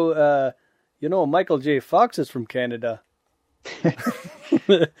 so, Michael J. Fox is from Canada.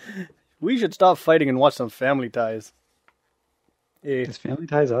 We should stop fighting and watch some Family Ties. Is Family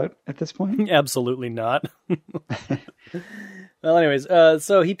Ties out at this point? Absolutely not. Well, anyways,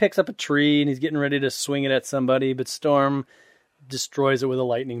 so he picks up a tree and he's getting ready to swing it at somebody, but Storm destroys it with a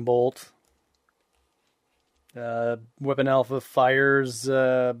lightning bolt. Weapon Alpha fires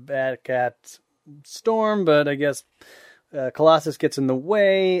back at Storm, but I guess Colossus gets in the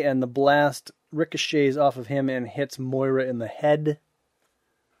way, and the blast ricochets off of him and hits Moira in the head.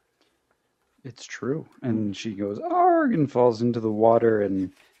 It's true. And she goes, arg, and falls into the water,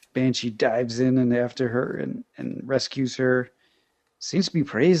 and Banshee dives in and after her and rescues her. Seems to be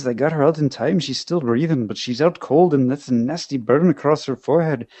praised. I got her out in time. She's still breathing, but she's out cold, and that's a nasty burn across her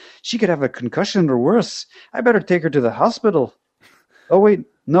forehead. She could have a concussion or worse. I better take her to the hospital. Oh, wait.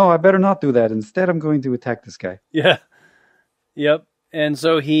 No, I better not do that. Instead, I'm going to attack this guy. Yeah. Yep. And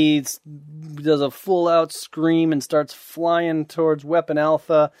so he does a full-out scream and starts flying towards Weapon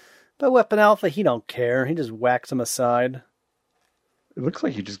Alpha. But Weapon Alpha, he don't care. He just whacks him aside. It looks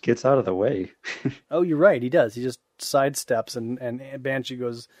like he just gets out of the way. Oh, you're right. He does. He just sidesteps, and Banshee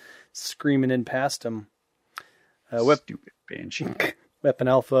goes screaming in past him. Stupid Banshee. Weapon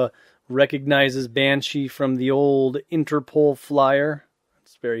Alpha recognizes Banshee from the old Interpol flyer.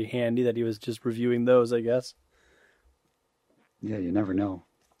 It's very handy that he was just reviewing those, I guess. Yeah, you never know.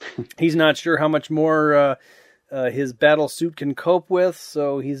 He's not sure how much more his battle suit can cope with,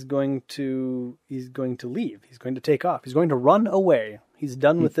 so he's going to leave. He's going to take off. He's going to run away. He's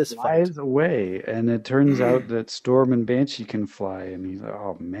done with this fight. He flies away, and it turns out that Storm and Banshee can fly, and he's like,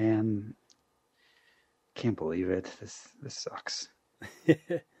 oh man, can't believe it. This sucks.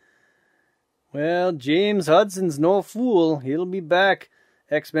 Well, James Hudson's no fool. He'll be back.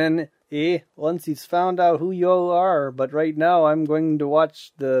 X-Men, once he's found out who you are, but right now I'm going to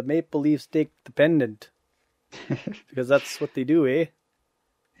watch the Maple Leafs take the pendant. Because that's what they do,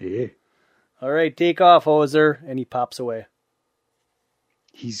 Yeah. All right, take off, Hoser. And he pops away.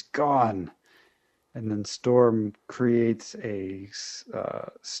 He's gone. And then Storm creates a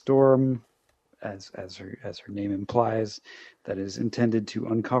storm, as her name implies, that is intended to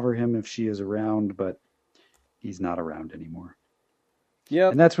uncover him if she is around, but he's not around anymore.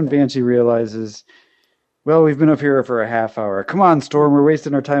 Yep. And that's when Banshee realizes, well, we've been up here for a half hour. Come on, Storm, we're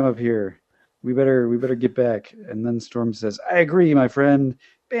wasting our time up here. We better get back. And then Storm says, I agree, my friend.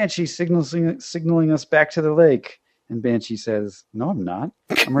 Banshee signaling us back to the lake. And Banshee says, "No, I'm not.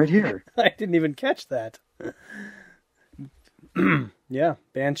 I'm right here." I didn't even catch that. Yeah,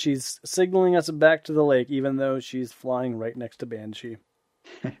 Banshee's signaling us back to the lake, even though she's flying right next to Banshee.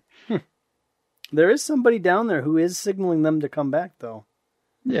 There is somebody down there who is signaling them to come back, though.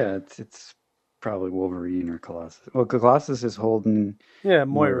 Yeah, it's probably Wolverine or Colossus. Well, Colossus is holding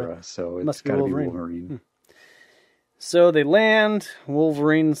Moira. So it's Must be got to be Wolverine. Wolverine. So they land.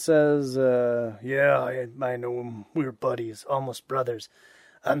 Wolverine says, yeah, I know him. We're buddies, almost brothers.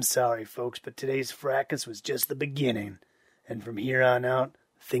 I'm sorry, folks, but today's fracas was just the beginning. And from here on out,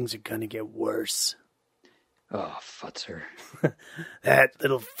 things are going to get worse. Oh, Futzer. That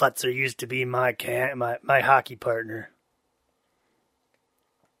little futzer used to be my hockey partner.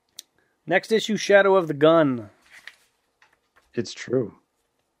 Next issue, Shadow of the Gun. It's true.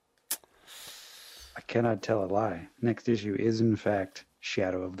 I cannot tell a lie. Next issue is, in fact,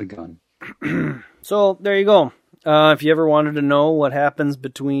 Shadow of the Gun. So, there you go. If you ever wanted to know what happens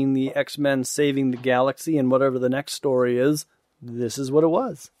between the X-Men saving the galaxy and whatever the next story is, this is what it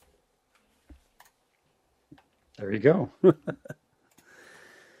was. There you go.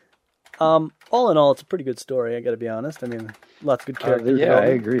 All in all, it's a pretty good story, I gotta be honest. I mean, lots of good characters. Yeah, I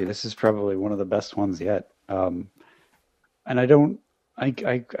agree. This is probably one of the best ones yet. And I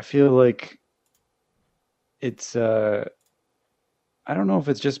feel like it's, I don't know if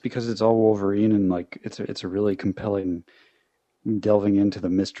it's just because it's all Wolverine and like it's a really compelling delving into the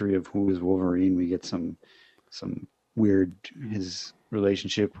mystery of who is Wolverine. We get some weird, his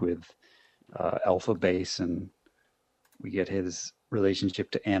relationship with Alpha Base, and we get his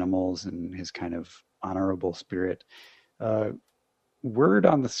relationship to animals and his kind of honorable spirit. Word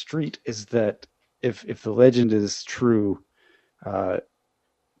on the street is that if the legend is true,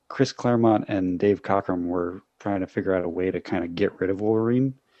 Chris Claremont and Dave Cockrum were trying to figure out a way to kind of get rid of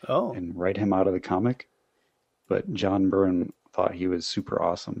Wolverine and write him out of the comic. But John Byrne thought he was super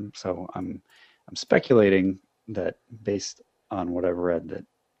awesome. So I'm speculating that, based on what I've read, that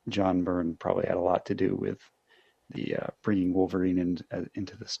John Byrne probably had a lot to do with the bringing Wolverine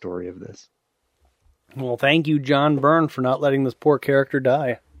into the story of this. Well, thank you, John Byrne, for not letting this poor character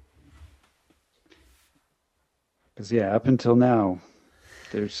die. Because up until now,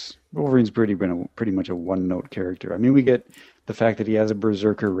 Wolverine's been pretty much a one-note character. I mean, we get the fact that he has a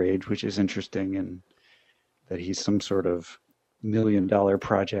berserker rage, which is interesting, and that he's some sort of $1 million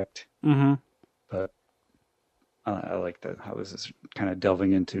project. Mm-hmm. But I like how this is kind of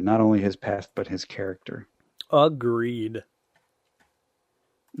delving into not only his past, but his character. Agreed.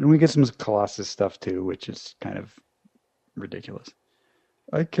 And we get some Colossus stuff, too, which is kind of ridiculous.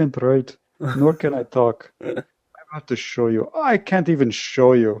 I can't write, nor can I talk. I have to show you. I can't even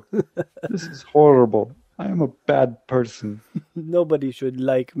show you. This is horrible. I am a bad person. Nobody should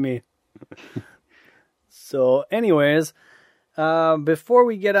like me. So, anyways, before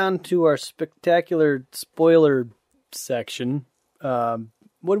we get on to our spectacular spoiler section,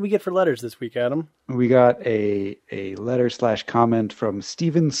 what did we get for letters this week, Adam? We got a letter/comment from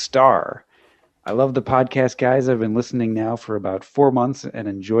Steven Starr. I love the podcast, guys. I've been listening now for about 4 months and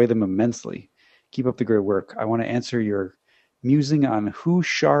enjoy them immensely. Keep up the great work. I want to answer your musing on who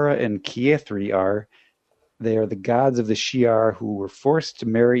Shara and Kiethri are. They are the gods of the Shi'ar who were forced to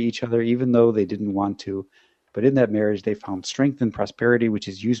marry each other even though they didn't want to. But in that marriage, they found strength and prosperity, which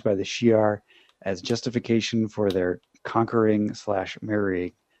is used by the Shi'ar as justification for their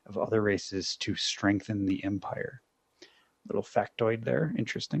conquering/marrying of other races to strengthen the empire. Little factoid there.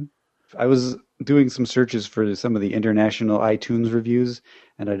 Interesting. I was doing some searches for some of the international iTunes reviews,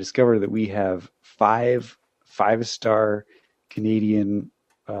 and I discovered that we have 5 5-star Canadian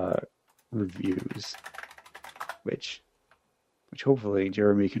reviews, which hopefully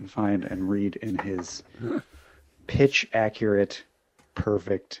Jeremy can find and read in his pitch-accurate,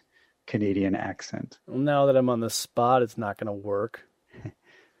 perfect Canadian accent. Well, now that I'm on the spot, it's not going to work.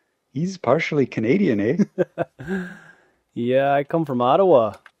 He's partially Canadian, eh? Yeah, I come from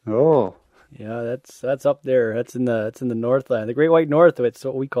Ottawa. Oh. Yeah, that's up there. That's in the Northland. The Great White North, it's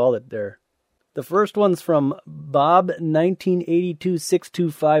what we call it there. The first one's from Bob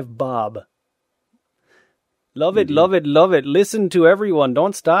 1982-625 Bob. Love it, love it, love it. Listen to everyone.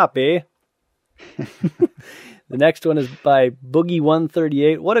 Don't stop, eh? The next one is by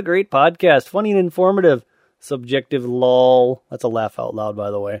Boogie138. What a great podcast. Funny and informative. Subjective lol. That's a laugh out loud,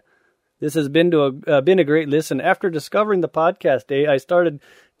 by the way. This has been a great listen. After discovering the podcast, I started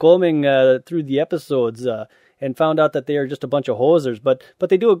combing through the episodes and found out that they are just a bunch of hosers, but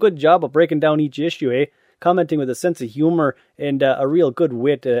they do a good job of breaking down each issue, commenting with a sense of humor and a real good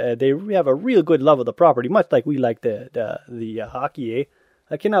wit. They have a real good love of the property, much like we like the hockey.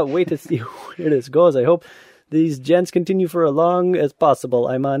 I cannot wait to see where this goes. I hope these gents continue for as long as possible.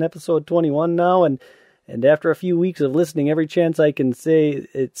 I'm on episode 21 now, and after a few weeks of listening, every chance I can say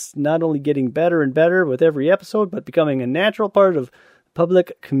it's not only getting better and better with every episode, but becoming a natural part of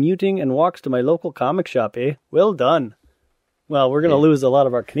public commuting and walks to my local comic shop, eh? Well done. Well, we're going to lose a lot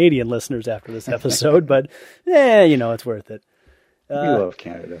of our Canadian listeners after this episode, but, it's worth it. We love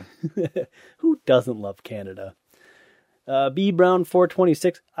Canada. Who doesn't love Canada? B Brown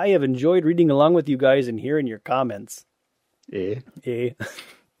 426, I have enjoyed reading along with you guys and hearing your comments. Eh?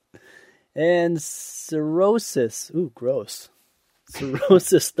 And cirrhosis. Ooh, gross.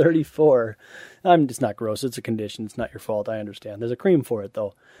 Cirrhosis 34. It's not gross. It's a condition. It's not your fault. I understand. There's a cream for it,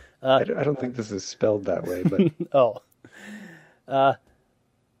 though. I don't think this is spelled that way, but...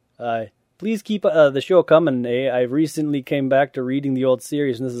 Please keep the show coming, eh? I recently came back to reading the old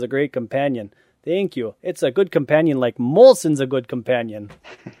series, and this is a great companion. Thank you. It's a good companion like Molson's a good companion.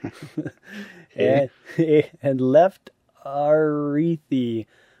 and left Arethi.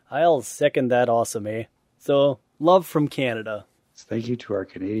 I'll second that awesome, eh? So, love from Canada. Thank you to our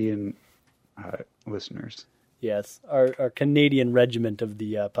Canadian listeners. Yes, our Canadian regiment of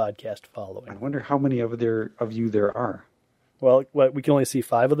the podcast following. I wonder how many of you there are. Well, we can only see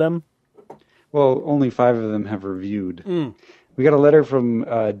 5 of them? Well, only 5 of them have reviewed. We got a letter from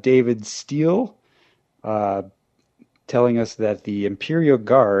David Steele telling us that the Imperial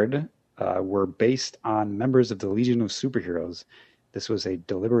Guard were based on members of the Legion of Superheroes. This was a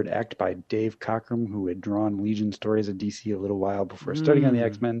deliberate act by Dave Cockrum, who had drawn Legion stories at DC a little while before starting on the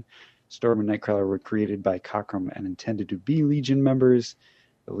X-Men. Storm and Nightcrawler were created by Cockrum and intended to be Legion members.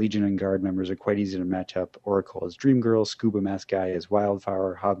 The Legion and Guard members are quite easy to match up. Oracle is Dream Girl, Scuba Mask Guy is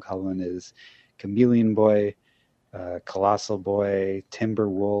Wildfire, Hobgoblin is Chameleon Boy, Colossal Boy, Timber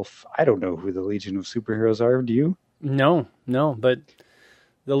Wolf. I don't know who the Legion of Superheroes are. Do you? No, but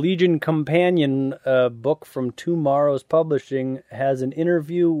the Legion Companion book from Tomorrow's Publishing has an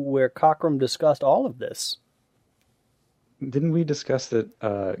interview where Cockrum discussed all of this. Didn't we discuss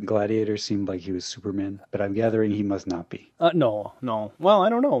that Gladiator seemed like he was Superman? But I'm gathering he must not be. No. Well, I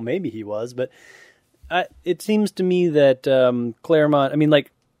don't know. Maybe he was, but it seems to me that Claremont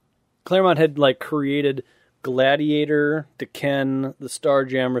had created Gladiator, D'Ken, the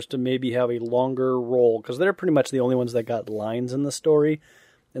Starjammers to maybe have a longer role, because they're pretty much the only ones that got lines in the story,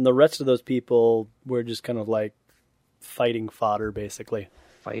 and the rest of those people were just kind of like fighting fodder, basically.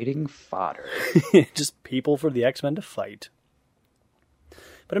 Fighting fodder. Just people for the X-Men to fight.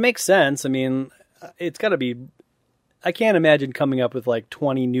 But it makes sense. I mean, it's got to be... I can't imagine coming up with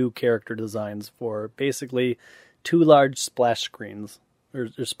 20 new character designs for basically 2 large splash screens, or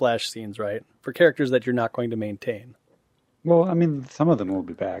splash scenes, right? For characters that you're not going to maintain. Well, I mean, some of them will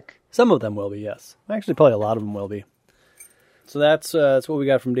be back. Some of them will be, yes. Actually, probably a lot of them will be. So that's what we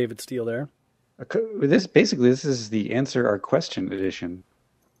got from David Steele there. This is the Answer Our Question edition.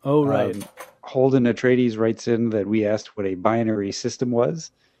 Oh, right. Holden Atreides writes in that we asked what a binary system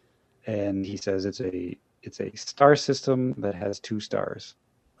was, and he says it's a star system that has 2 stars.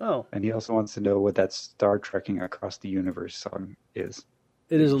 Oh. And he also wants to know what that Star Trekking Across the Universe song is.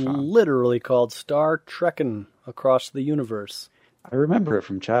 It is literally called Star Trekking Across the Universe. I remember it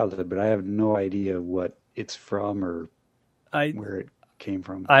from childhood, but I have no idea what it's from or where it came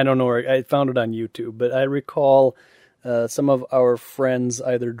from. I don't know where I found it on YouTube, but I recall some of our friends,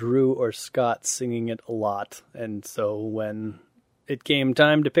 either Drew or Scott, singing it a lot. And so when it came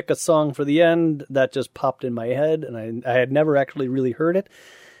time to pick a song for the end, that just popped in my head, and I had never actually really heard it.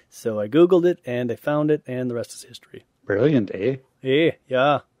 So I Googled it, and I found it, and the rest is history. Brilliant, eh? Yeah.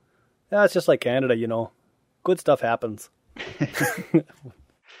 Yeah, it's just like Canada, Good stuff happens.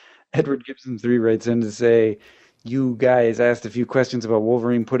 Edward Gibson 3 writes in to say, you guys asked a few questions about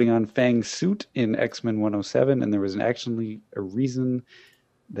Wolverine putting on Fang's suit in X-Men 107, and there was actually a reason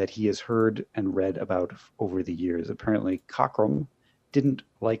that he has heard and read about over the years. Apparently, Cockrum didn't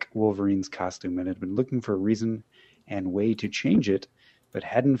like Wolverine's costume and had been looking for a reason and way to change it, but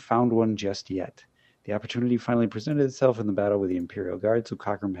hadn't found one just yet. The opportunity finally presented itself in the battle with the Imperial Guard, so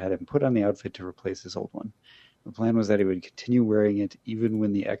Cockrum had him put on the outfit to replace his old one. The plan was that he would continue wearing it even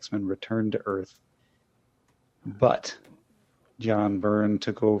when the X-Men returned to Earth. But John Byrne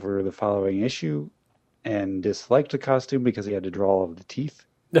took over the following issue and disliked the costume because he had to draw all of the teeth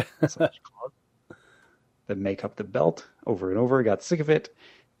that make up the belt over and over. Got sick of it,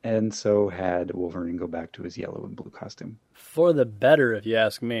 and so had Wolverine go back to his yellow and blue costume. For the better, if you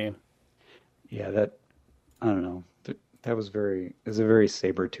ask me. Yeah, I don't know. That was it was a very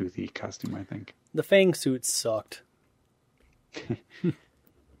saber-toothy costume, I think. The Fang suit sucked.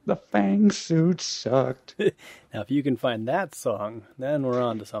 The Fang suit sucked. Now, if you can find that song, then we're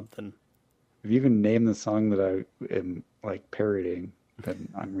on to something. If you can name the song that I am like parodying, then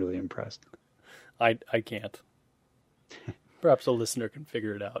I'm really impressed. I can't. Perhaps a listener can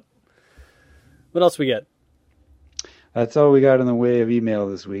figure it out. What else we get? That's all we got in the way of email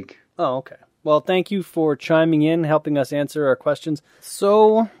this week. Oh, okay. Well, thank you for chiming in, helping us answer our questions.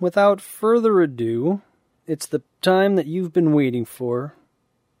 So, without further ado, it's the time that you've been waiting for.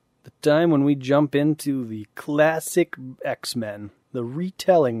 The time when we jump into the classic X-Men. The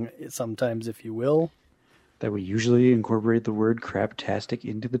retelling, sometimes, if you will. That we usually incorporate the word craptastic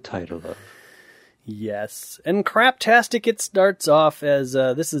into the title of. Yes. And craptastic, it starts off as,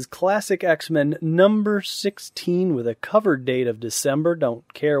 this is Classic X-Men number 16 with a cover date of December.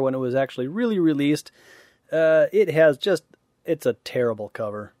 Don't care when it was actually really released. It's a terrible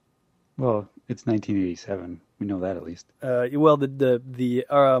cover. Well, it's 1987. We know that at least. Well,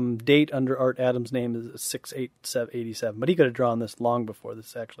 the date under Art Adams' name is 6/8/87, but he could have drawn this long before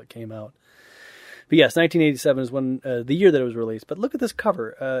this actually came out. But yes, 1987 is when the year that it was released. But look at this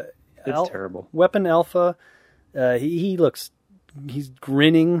cover. It's terrible. Weapon Alpha, he's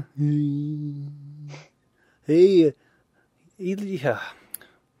grinning. Hey,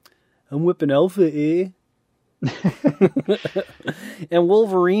 I'm Weapon Alpha, eh? And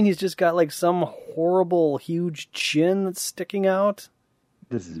Wolverine, he's just got like some horrible, huge chin that's sticking out.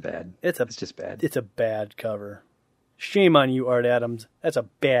 This is bad. It's just bad. It's a bad cover. Shame on you, Art Adams. That's a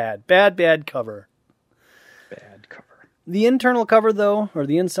bad cover. Bad cover. The internal cover, though, or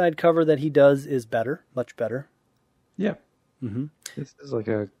the inside cover that he does is better, much better. Yeah. Mm-hmm. This is like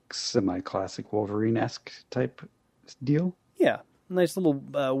a semi-classic Wolverine-esque type deal. Yeah. Nice little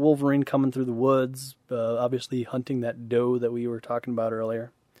Wolverine coming through the woods, obviously hunting that doe that we were talking about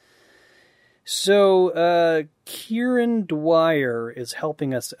earlier. So, Kieran Dwyer is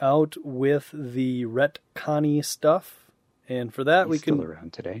helping us out with the retconny stuff. And for that, He's still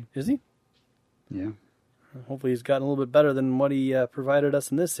around today. Is he? Yeah. Hopefully he's gotten a little bit better than what he provided us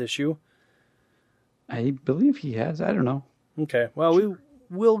in this issue. I believe he has. I don't know. Okay. Well,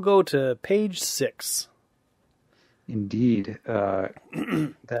 we'll go to page 6. Indeed.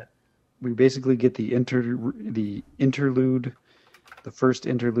 That we basically get the interlude, the first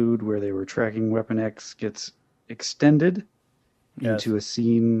interlude where they were tracking Weapon X gets extended into a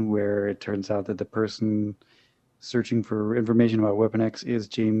scene where it turns out that the person searching for information about Weapon X is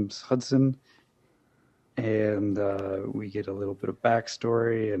James Hudson. And we get a little bit of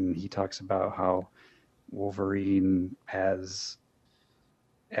backstory, and he talks about how Wolverine has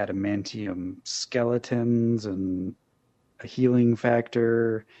adamantium skeletons and a healing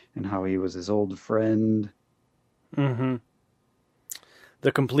factor, and how he was his old friend. Mm-hmm.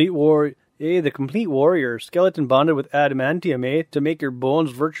 The complete warrior, skeleton bonded with adamantium, to make your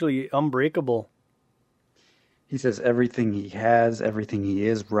bones virtually unbreakable. He says everything he has, everything he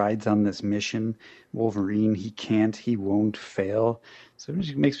is, rides on this mission. Wolverine, he won't fail. So it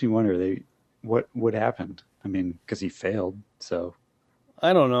just makes me wonder, what happened? I mean, because he failed, so...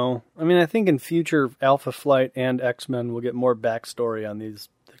 I don't know. I mean, I think in future Alpha Flight and X-Men we'll get more backstory on the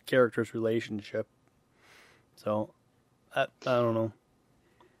characters' relationship. So, I don't know.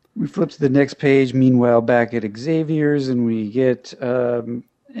 We flip to the next page, meanwhile back at Xavier's, and we get...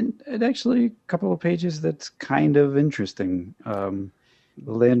 And actually, a couple of pages that's kind of interesting.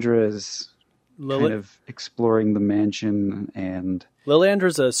 Lilandra is kind of exploring the mansion, and...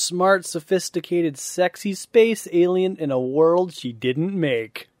 Lilandra's a smart, sophisticated, sexy space alien in a world she didn't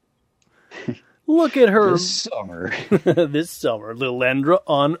make. Look at her. This summer, Lilandra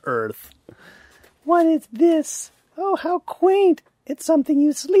on Earth. What is this? Oh, how quaint. It's something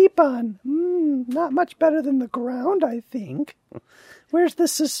you sleep on. Not much better than the ground, I think. Where's the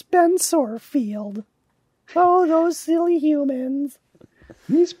suspensor field? Oh, those silly humans.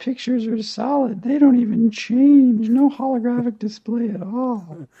 These pictures are solid. They don't even change. No holographic display at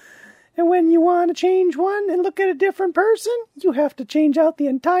all. And when you want to change one and look at a different person, you have to change out the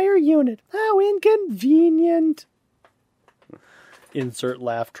entire unit. How inconvenient. Insert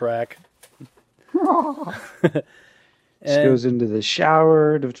laugh track. She goes into the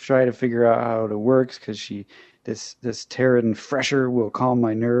shower to try to figure out how it works, because this Terran fresher will calm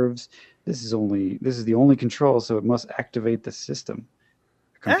my nerves. This is the only control, so it must activate the system.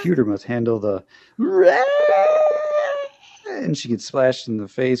 The computer must handle the... And she gets splashed in the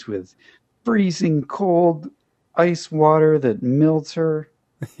face with freezing cold ice water that melts her.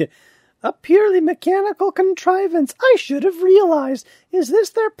 A purely mechanical contrivance. I should have realized. Is this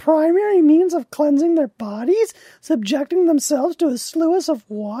their primary means of cleansing their bodies? Subjecting themselves to a sluice of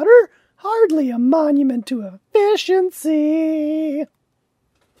water? Hardly a monument to efficiency.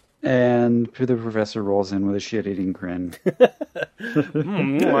 And the professor rolls in with a shit-eating grin.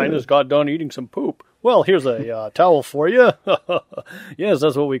 I just got done eating some poop. Well, here's a towel for you. Yes,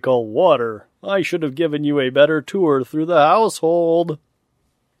 that's what we call water. I should have given you a better tour through the household.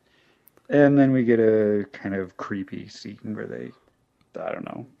 And then we get a kind of creepy scene where they, I don't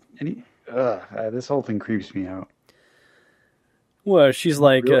know, this whole thing creeps me out. Well, she's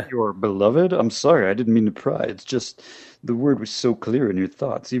like... Your beloved? I'm sorry, I didn't mean to pry. It's just the word was so clear in your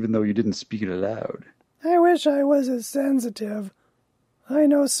thoughts, even though you didn't speak it aloud. I wish I was as sensitive. I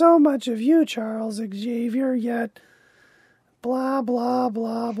know so much of you, Charles Xavier, yet blah, blah,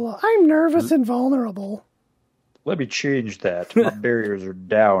 blah, blah. I'm nervous and vulnerable. Let me change that. My barriers are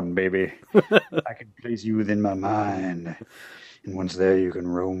down, baby. I can place you within my mind. And once there, you can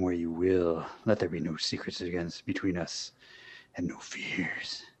roam where you will. Let there be no secrets between us, and no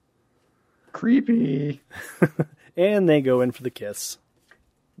fears. Creepy. And they go in for the kiss.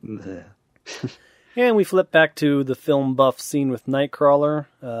 And we flip back to the film buff scene with Nightcrawler,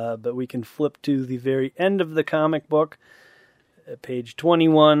 but we can flip to the very end of the comic book, page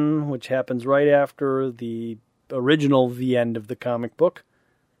 21, which happens right after the original The End of the comic book.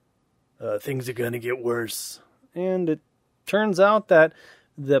 Things are going to get worse. And it turns out that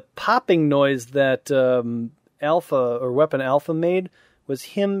the popping noise that Weapon Alpha made was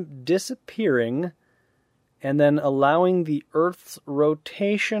him disappearing and then allowing the Earth's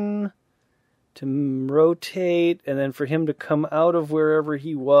rotation to rotate, and then for him to come out of wherever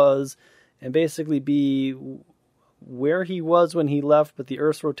he was and basically be where he was when he left, but the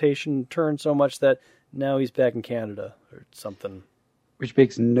Earth's rotation turned so much that now he's back in Canada or something. Which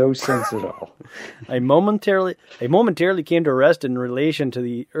makes no sense at all. I momentarily came to rest in relation to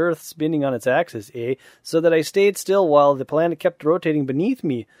the Earth spinning on its axis, so that I stayed still while the planet kept rotating beneath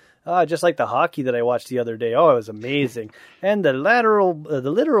me. Just like the hockey that I watched the other day. Oh, it was amazing. And the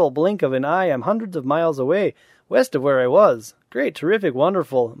literal blink of an eye, I'm hundreds of miles away, west of where I was. Great, terrific,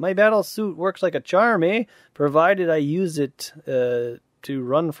 wonderful. My battle suit works like a charm, provided I use it to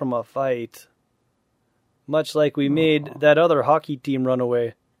run from a fight. Much like we made that other hockey team run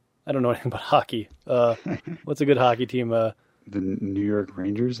away. I don't know anything about hockey. What's a good hockey team? The New York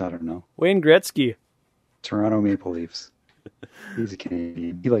Rangers? I don't know. Wayne Gretzky. Toronto Maple Leafs. He's a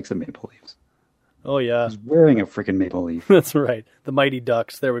Canadian. He likes the Maple Leafs. Oh, yeah. He's wearing a freaking Maple Leaf. That's right. The Mighty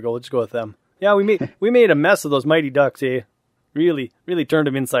Ducks. There we go. Let's go with them. Yeah, we made a mess of those Mighty Ducks, Really, really turned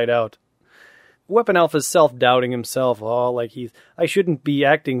them inside out. Weapon Alpha's self-doubting himself. I shouldn't be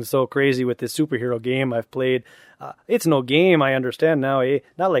acting so crazy with this superhero game I've played. It's no game, I understand now,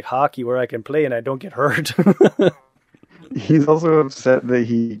 Not like hockey where I can play and I don't get hurt. He's also upset that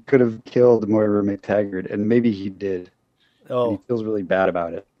he could have killed Moira McTaggart, and maybe he did. Oh. And he feels really bad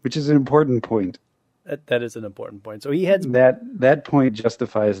about it, which is an important point. That is an important point. So he heads... That point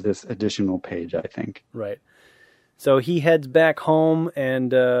justifies this additional page, I think. Right. So he heads back home,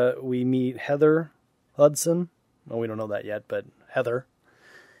 and we meet Heather Hudson. Well, we don't know that yet, but Heather.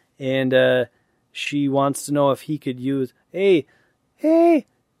 And she wants to know if he could use... Hey,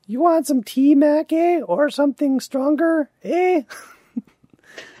 you want some T-Mac, or something stronger,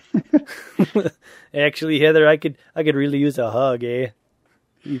 Actually, Heather, I could really use a hug,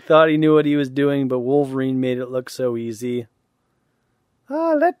 He thought he knew what he was doing, but Wolverine made it look so easy.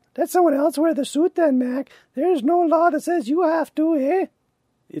 Let someone else wear the suit then, Mac. There's no law that says you have to,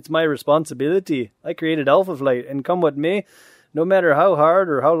 It's my responsibility. I created Alpha Flight, and come what may, no matter how hard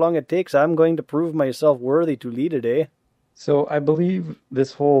or how long it takes, I'm going to prove myself worthy to lead it, So I believe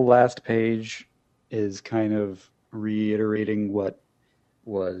this whole last page is kind of reiterating what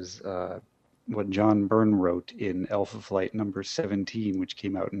John Byrne wrote in Alpha Flight number 17, which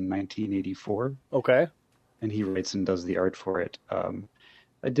came out in 1984. Okay. And he writes and does the art for it.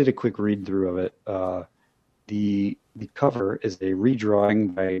 I did a quick read through of it. The cover is a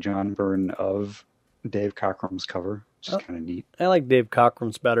redrawing by John Byrne of Dave Cockrum's cover, which is kind of neat. I like Dave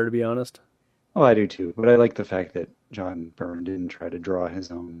Cockrum's better, to be honest. Oh, I do too. But I like the fact that John Byrne didn't try to draw his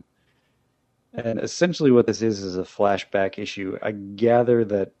own. And essentially what this is a flashback issue. I gather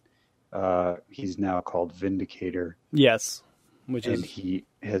that he's now called Vindicator. Yes. And he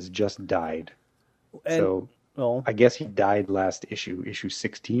has just died. And, I guess he died last issue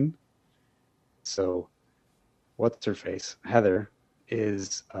 16. So what's her face? Heather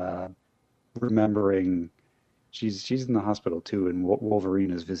is remembering she's in the hospital too, and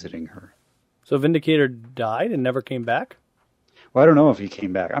Wolverine is visiting her. So Vindicator died and never came back? Well, I don't know if he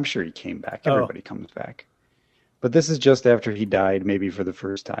came back. I'm sure he came back. Everybody comes back. But this is just after he died, maybe for the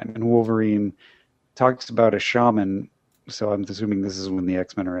first time. And Wolverine talks about a shaman, so I'm assuming this is when the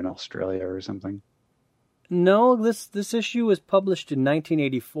X-Men are in Australia or something. No, this issue was published in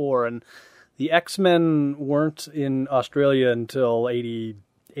 1984, and the X-Men weren't in Australia until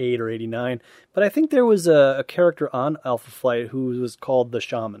 88 or 89. But I think there was a character on Alpha Flight who was called the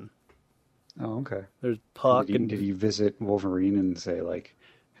Shaman. Oh, okay. There's Puck. Did he visit Wolverine and say, like,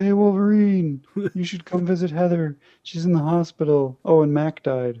 hey, Wolverine, you should come visit Heather. She's in the hospital. Oh, and Mac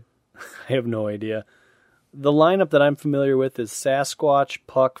died. I have no idea. The lineup that I'm familiar with is Sasquatch,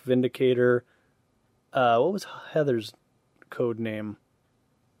 Puck, Vindicator. What was Heather's code name?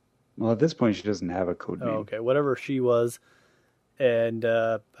 Well, at this point, she doesn't have a code name. Oh, okay, whatever she was. And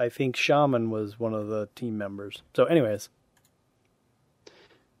I think Shaman was one of the team members. So anyways.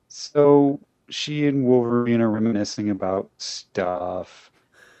 So she and Wolverine are reminiscing about stuff.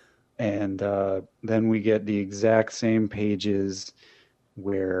 And then we get the exact same pages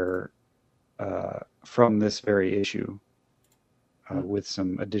where from this very issue with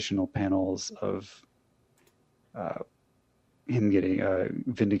some additional panels of him getting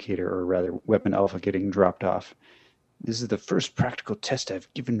Vindicator, or rather Weapon Alpha, getting dropped off. This is the first practical test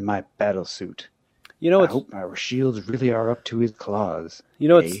I've given to my battle suit. I hope our shields really are up to his claws. You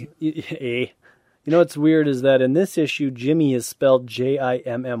know what's weird is that in this issue, Jimmy is spelled Jimmy,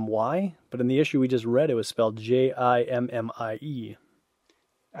 but in the issue we just read, it was spelled Jimmie. I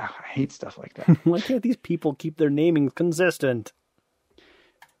hate stuff like that. Why can't these people keep their naming consistent?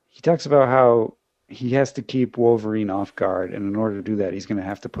 He talks about how he has to keep Wolverine off guard, and in order to do that, he's going to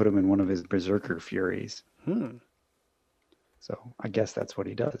have to put him in one of his Berserker Furies. So I guess that's what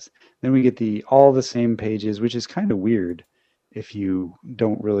he does. Then we get all the same pages, which is kind of weird if you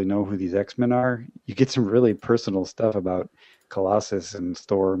don't really know who these X-Men are. You get some really personal stuff about Colossus and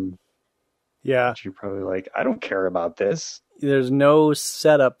Storm. Yeah. You're probably like, I don't care about this. There's no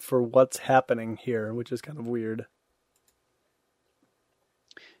setup for what's happening here, which is kind of weird.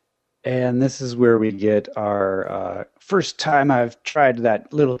 And this is where we get our first time I've tried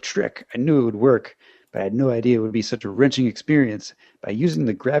that little trick. I knew it would work, but I had no idea it would be such a wrenching experience. By using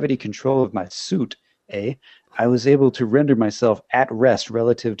the gravity control of my suit, I was able to render myself at rest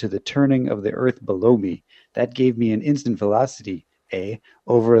relative to the turning of the earth below me. That gave me an instant velocity,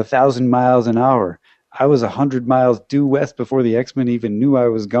 over 1,000 miles an hour. I was 100 miles due west before the X-Men even knew I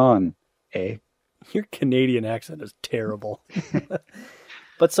was gone, Your Canadian accent is terrible.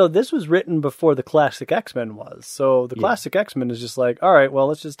 But so this was written before the classic X-Men was. So the classic X-Men is just like, all right, well,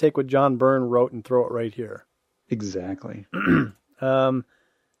 let's just take what John Byrne wrote and throw it right here. Exactly.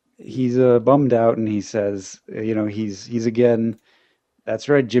 He's bummed out, and he says, he's again, that's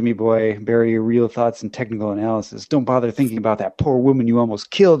right, Jimmy boy, bury your real thoughts in technical analysis. Don't bother thinking about that poor woman you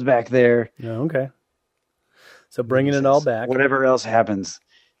almost killed back there. Yeah, okay. So bringing it all back. Whatever else happens,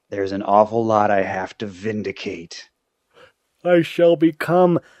 there's an awful lot I have to vindicate. I shall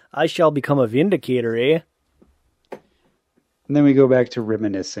become a vindicator, And then we go back to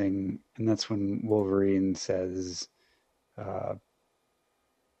reminiscing, and that's when Wolverine says,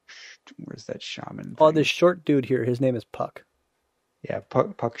 where's that shaman Oh, thing? this short dude here, his name is Puck. Yeah,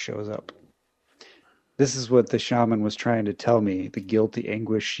 Puck shows up. This is what the shaman was trying to tell me. The guilt, the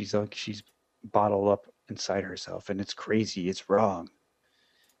anguish, she's bottled up inside herself, and it's crazy, it's wrong.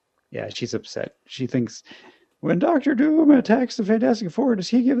 Yeah, she's upset. She thinks, when Dr. Doom attacks the Fantastic Four, does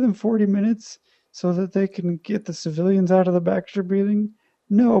he give them 40 minutes so that they can get the civilians out of the Baxter Building?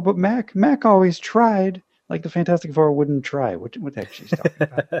 No, but Mac always tried. Like the Fantastic Four wouldn't try. What the heck she's talking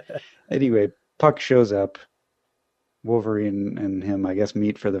about? Anyway, Puck shows up. Wolverine and him, I guess,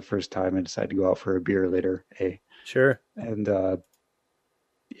 meet for the first time and decide to go out for a beer later. Sure. And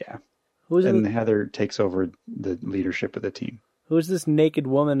yeah. Who's and Heather takes over the leadership of the team. Who's this naked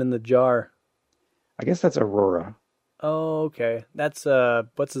woman in the jar? I guess that's Aurora. Oh, okay. That's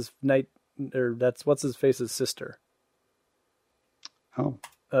what's his face's sister. Oh.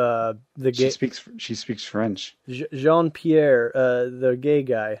 She speaks French. Jean-Pierre, the gay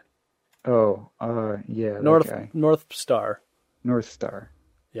guy. Oh, yeah. North Star. North Star.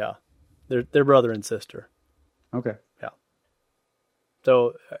 Yeah. They're brother and sister. Okay. Yeah.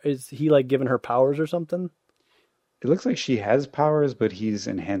 So is he like giving her powers or something? It looks like she has powers, but he's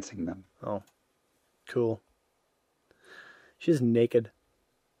enhancing them. Oh. Cool. She's naked.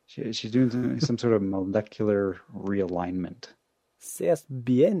 She's doing some sort of molecular realignment. C'est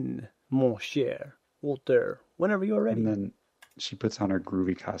bien, mon cher Walter. Whenever you're ready. And then she puts on her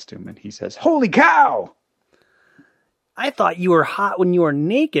groovy costume, and he says, "Holy cow! I thought you were hot when you were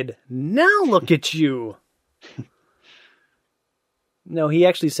naked. Now look at you." No, he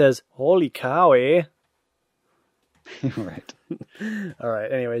actually says, "Holy cow, eh?" Right. All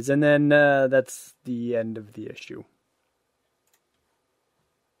right. Anyways, and then that's the end of the issue.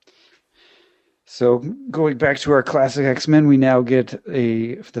 So going back to our classic X-Men, we now get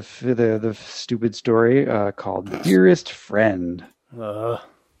the stupid story called Dearest Friend. It's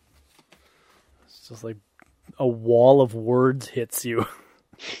just like a wall of words hits you.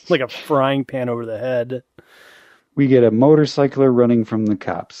 Like a frying pan over the head. We get a motorcycler running from the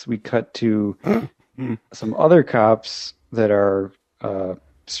cops. We cut to some other cops that are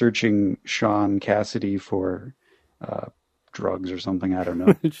searching Sean Cassidy for drugs or something. I don't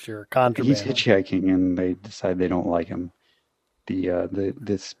know. Sure, contraband. He's hitchhiking, and they decide they don't like him.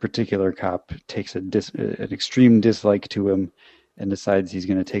 This particular cop takes an extreme dislike to him and decides he's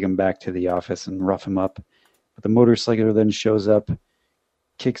going to take him back to the office and rough him up. But the motorcycler then shows up,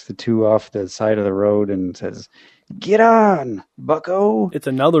 kicks the two off the side of the road, and says, "Get on, bucko!" It's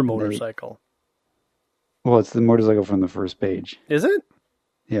another motorcycle. Well, it's the motorcycle from the first page. Is it?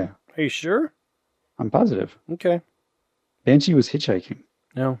 Yeah, Are you sure? I'm positive. Okay. Banshee was hitchhiking.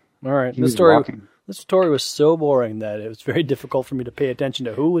 No. All right. He was walking. This story was so boring that it was very difficult for me to pay attention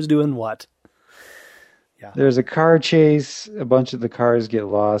to who was doing what. Yeah. There's a car chase. A bunch of the cars get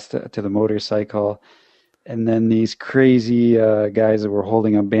lost to the motorcycle. And then these crazy guys that were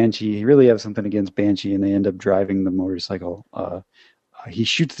holding up Banshee really have something against Banshee, and they end up driving the motorcycle. He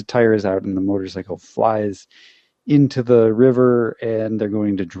shoots the tires out, and the motorcycle flies into the river, and they're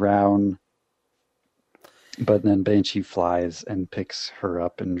going to drown. But then Banshee flies and picks her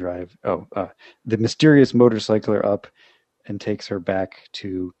up and the mysterious motorcycler up and takes her back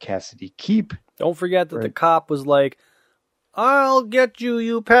to Cassidy Keep. Don't forget that the cop was like, "I'll get you,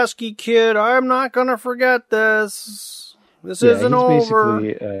 you pesky kid. I'm not going to forget this. This isn't over."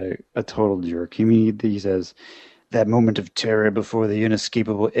 He's basically a total jerk. He says, "That moment of terror before the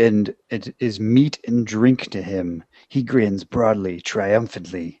inescapable end, it is meat and drink to him. He grins broadly,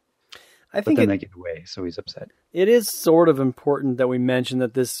 triumphantly." But then they get away, so he's upset. It is sort of important that we mention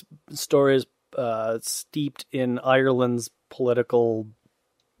that this story is steeped in Ireland's political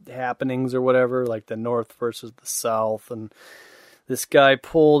happenings or whatever, like the North versus the South, and this guy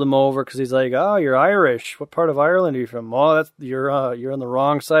pulled him over because he's like, "Oh, you're Irish. What part of Ireland are you from?" "Oh, you're on the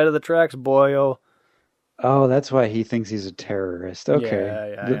wrong side of the tracks, boyo." Oh, that's why he thinks he's a terrorist. Okay,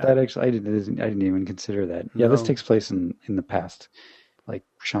 Yeah. That actually, I didn't even consider that. Yeah, No. This takes place in the past, like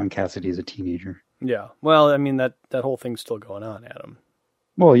Sean Cassidy is a teenager. Yeah. Well, I mean that whole thing's still going on, Adam.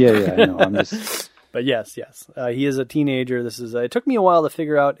 Well, yeah, I know. I'm just. But yes. He is a teenager. This is. It took me a while to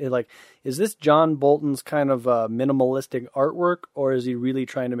figure out. Is this John Bolton's kind of minimalistic artwork, or is he really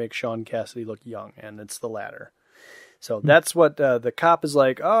trying to make Sean Cassidy look young? And it's the latter. So that's what the cop is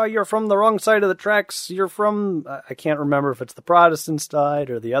like. "Oh, you're from the wrong side of the tracks. You're from." I can't remember if it's the Protestant side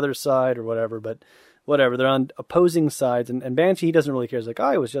or the other side or whatever, but whatever. They're on opposing sides, and Banshee, he doesn't really care. He's like, "Oh,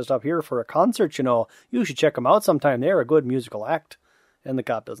 I was just up here for a concert. You should check them out sometime. They're a good musical act." And the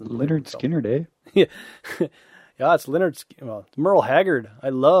cop doesn't. Leonard Skinner Day. Yeah, yeah, it's Leonard. Well, it's Merle Haggard. I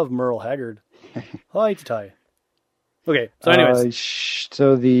love Merle Haggard. Hi, Ty. Okay, so anyways.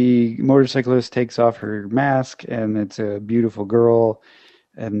 So the motorcyclist takes off her mask, and it's a beautiful girl,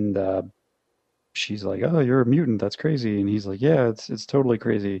 and she's like, "Oh, you're a mutant. That's crazy." And he's like, "Yeah, it's totally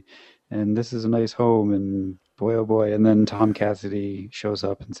crazy. And this is a nice home." And boy, oh boy. And then Tom Cassidy shows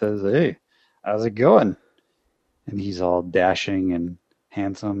up and says, "Hey, how's it going?" And he's all dashing and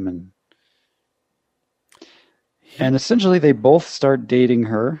handsome, and essentially they both start dating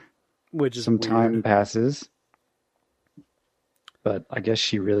her. Which is some weird. time passes, but I guess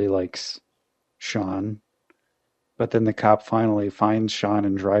she really likes Sean. But then the cop finally finds Sean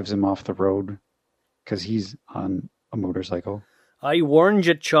and drives him off the road because he's on a motorcycle. "I warned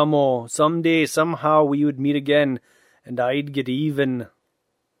you, chummo. Someday, somehow, we would meet again, and I'd get even."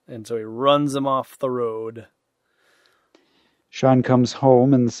 And so he runs him off the road. Sean comes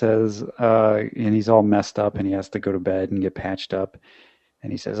home and says, and he's all messed up and he has to go to bed and get patched up.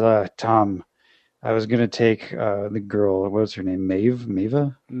 And he says, "Tom, I was going to take the girl, what was her name, Maeve,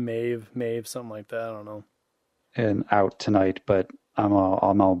 something like that, I don't know. And out tonight, but I'm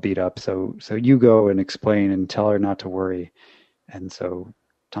all beat up. So you go and explain and tell her not to worry." And so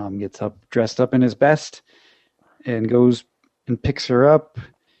Tom gets up, dressed up in his best, and goes and picks her up.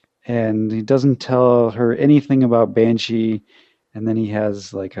 And he doesn't tell her anything about Banshee. And then he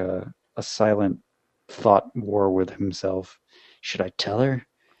has like a silent thought war with himself. Should I tell her?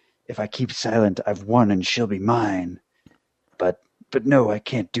 If I keep silent, I've won and she'll be mine. But no, I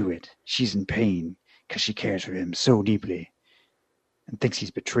can't do it. She's in pain because she cares for him so deeply and thinks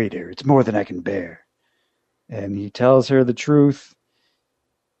he's betrayed her. It's more than I can bear. And he tells her the truth,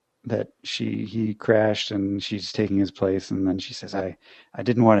 that he crashed and she's taking his place. And then she says, I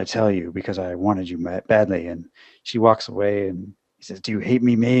didn't want to tell you because I wanted you badly. And she walks away and he says, "Do you hate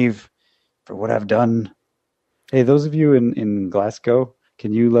me, Maeve? for what I've done. Hey, those of you in Glasgow,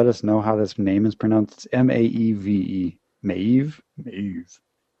 can you let us know how this name is pronounced? It's Maeve. Maeve? Maeve.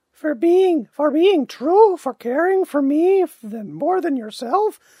 For being true, for caring for me more than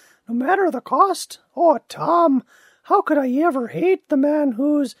yourself, no matter the cost. Oh, Tom, how could I ever hate the man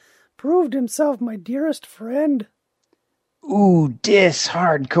who's proved himself my dearest friend? Ooh, dis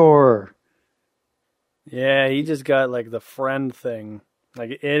hardcore. Yeah, he just got like the friend thing.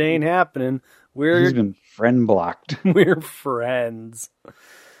 Like, it ain't happening. He's been friend blocked. We're friends.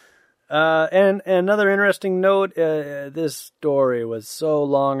 And another interesting note, this story was so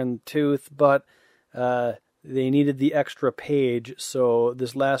long in the tooth, but they needed the extra page, so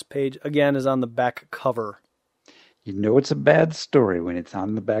this last page, again, is on the back cover. You know it's a bad story when it's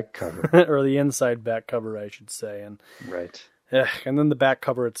on the back cover. Or the inside back cover, I should say. And right. And then the back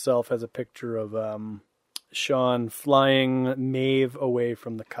cover itself has a picture of Sean flying Maeve away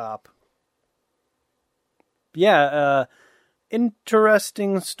from the cop. Yeah,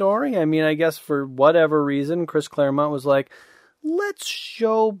 interesting story. I mean, I guess for whatever reason, Chris Claremont was like, let's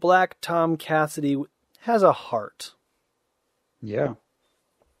show Black Tom Cassidy has a heart. Yeah.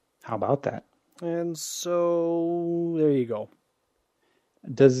 How about that? And so, there you go.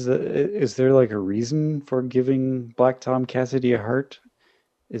 Is there like a reason for giving Black Tom Cassidy a heart?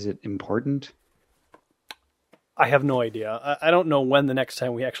 Is it important? I have no idea. I don't know when the next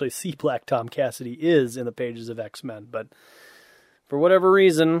time we actually see Black Tom Cassidy is in the pages of X-Men, but for whatever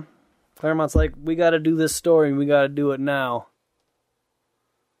reason, Claremont's like, we got to do this story, and we got to do it now.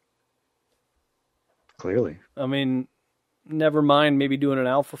 Clearly. I mean, never mind maybe doing an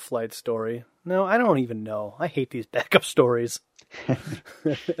Alpha Flight story. No, I don't even know. I hate these backup stories.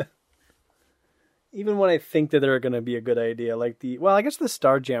 Even when I think that they're going to be a good idea, like I guess the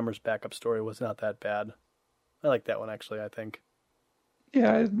Starjammers backup story was not that bad. I like that one, actually, I think.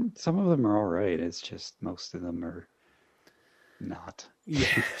 Yeah, some of them are all right. It's just most of them are not.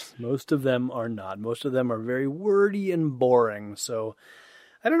 Yes, most of them are not. Most of them are very wordy and boring. So,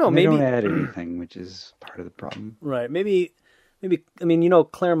 I don't know. And maybe they don't add anything, which is part of the problem. Right. Maybe. I mean,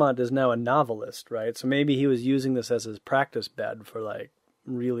 Claremont is now a novelist, right? So maybe he was using this as his practice bed for like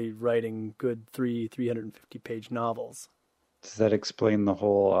really writing good 350-page novels. Does that explain the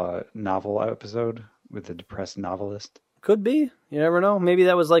whole novel episode with the depressed novelist? Could be. You never know. Maybe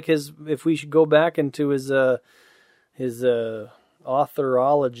that was like his. If we should go back into his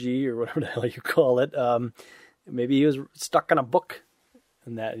authorology or whatever the hell you call it, maybe he was stuck in a book,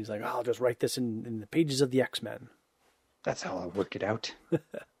 and that he's like, I'll just write this in the pages of the X-Men. That's how I'll work it out.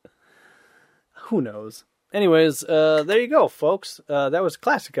 Who knows? Anyways, there you go, folks. That was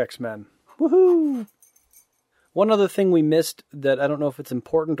Classic X-Men. Woohoo! One other thing we missed that I don't know if it's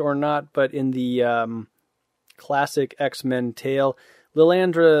important or not, but in the Classic X-Men tale,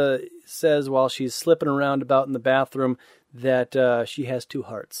 Lilandra says while she's slipping around about in the bathroom that she has two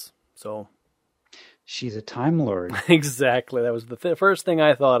hearts. So she's a Time Lord. Exactly. That was the first thing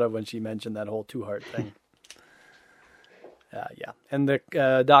I thought of when she mentioned that whole two-heart thing. Yeah, and the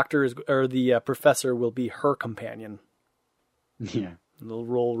doctor the professor will be her companion. Yeah, a little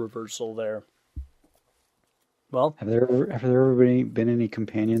role reversal there. Well, have there ever been any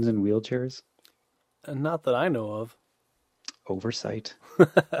companions in wheelchairs? Not that I know of. Oversight.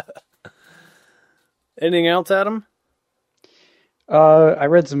 Anything else, Adam? I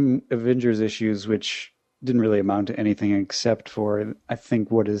read some Avengers issues, which didn't really amount to anything except for, I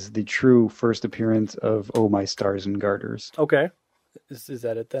think, what is the true first appearance of Oh My Stars and Garters. Okay. Is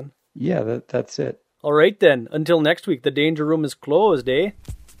that it then? Yeah, that's it. All right then. Until next week, the Danger Room is closed, eh?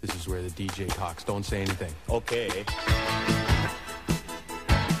 This is where the DJ talks. Don't say anything. Okay.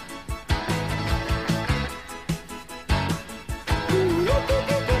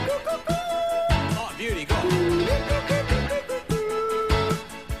 Oh, beauty, go.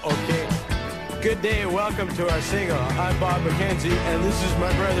 Okay. Good day and welcome to our single. I'm Bob McKenzie, and this is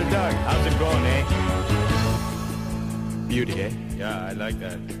my brother Doug. How's it going, eh? Beauty, eh? Yeah, I like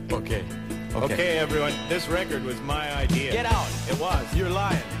that. Okay. Okay, everyone, this record was my idea. Get out. It was. You're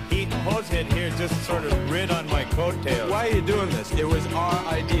lying. Heat Hosehead here just sort of rid on my coattails. Why are you doing this? It was our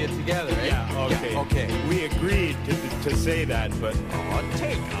idea together, eh? Yeah, okay. Yeah, okay. We agreed to say that, but... Oh,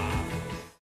 take off.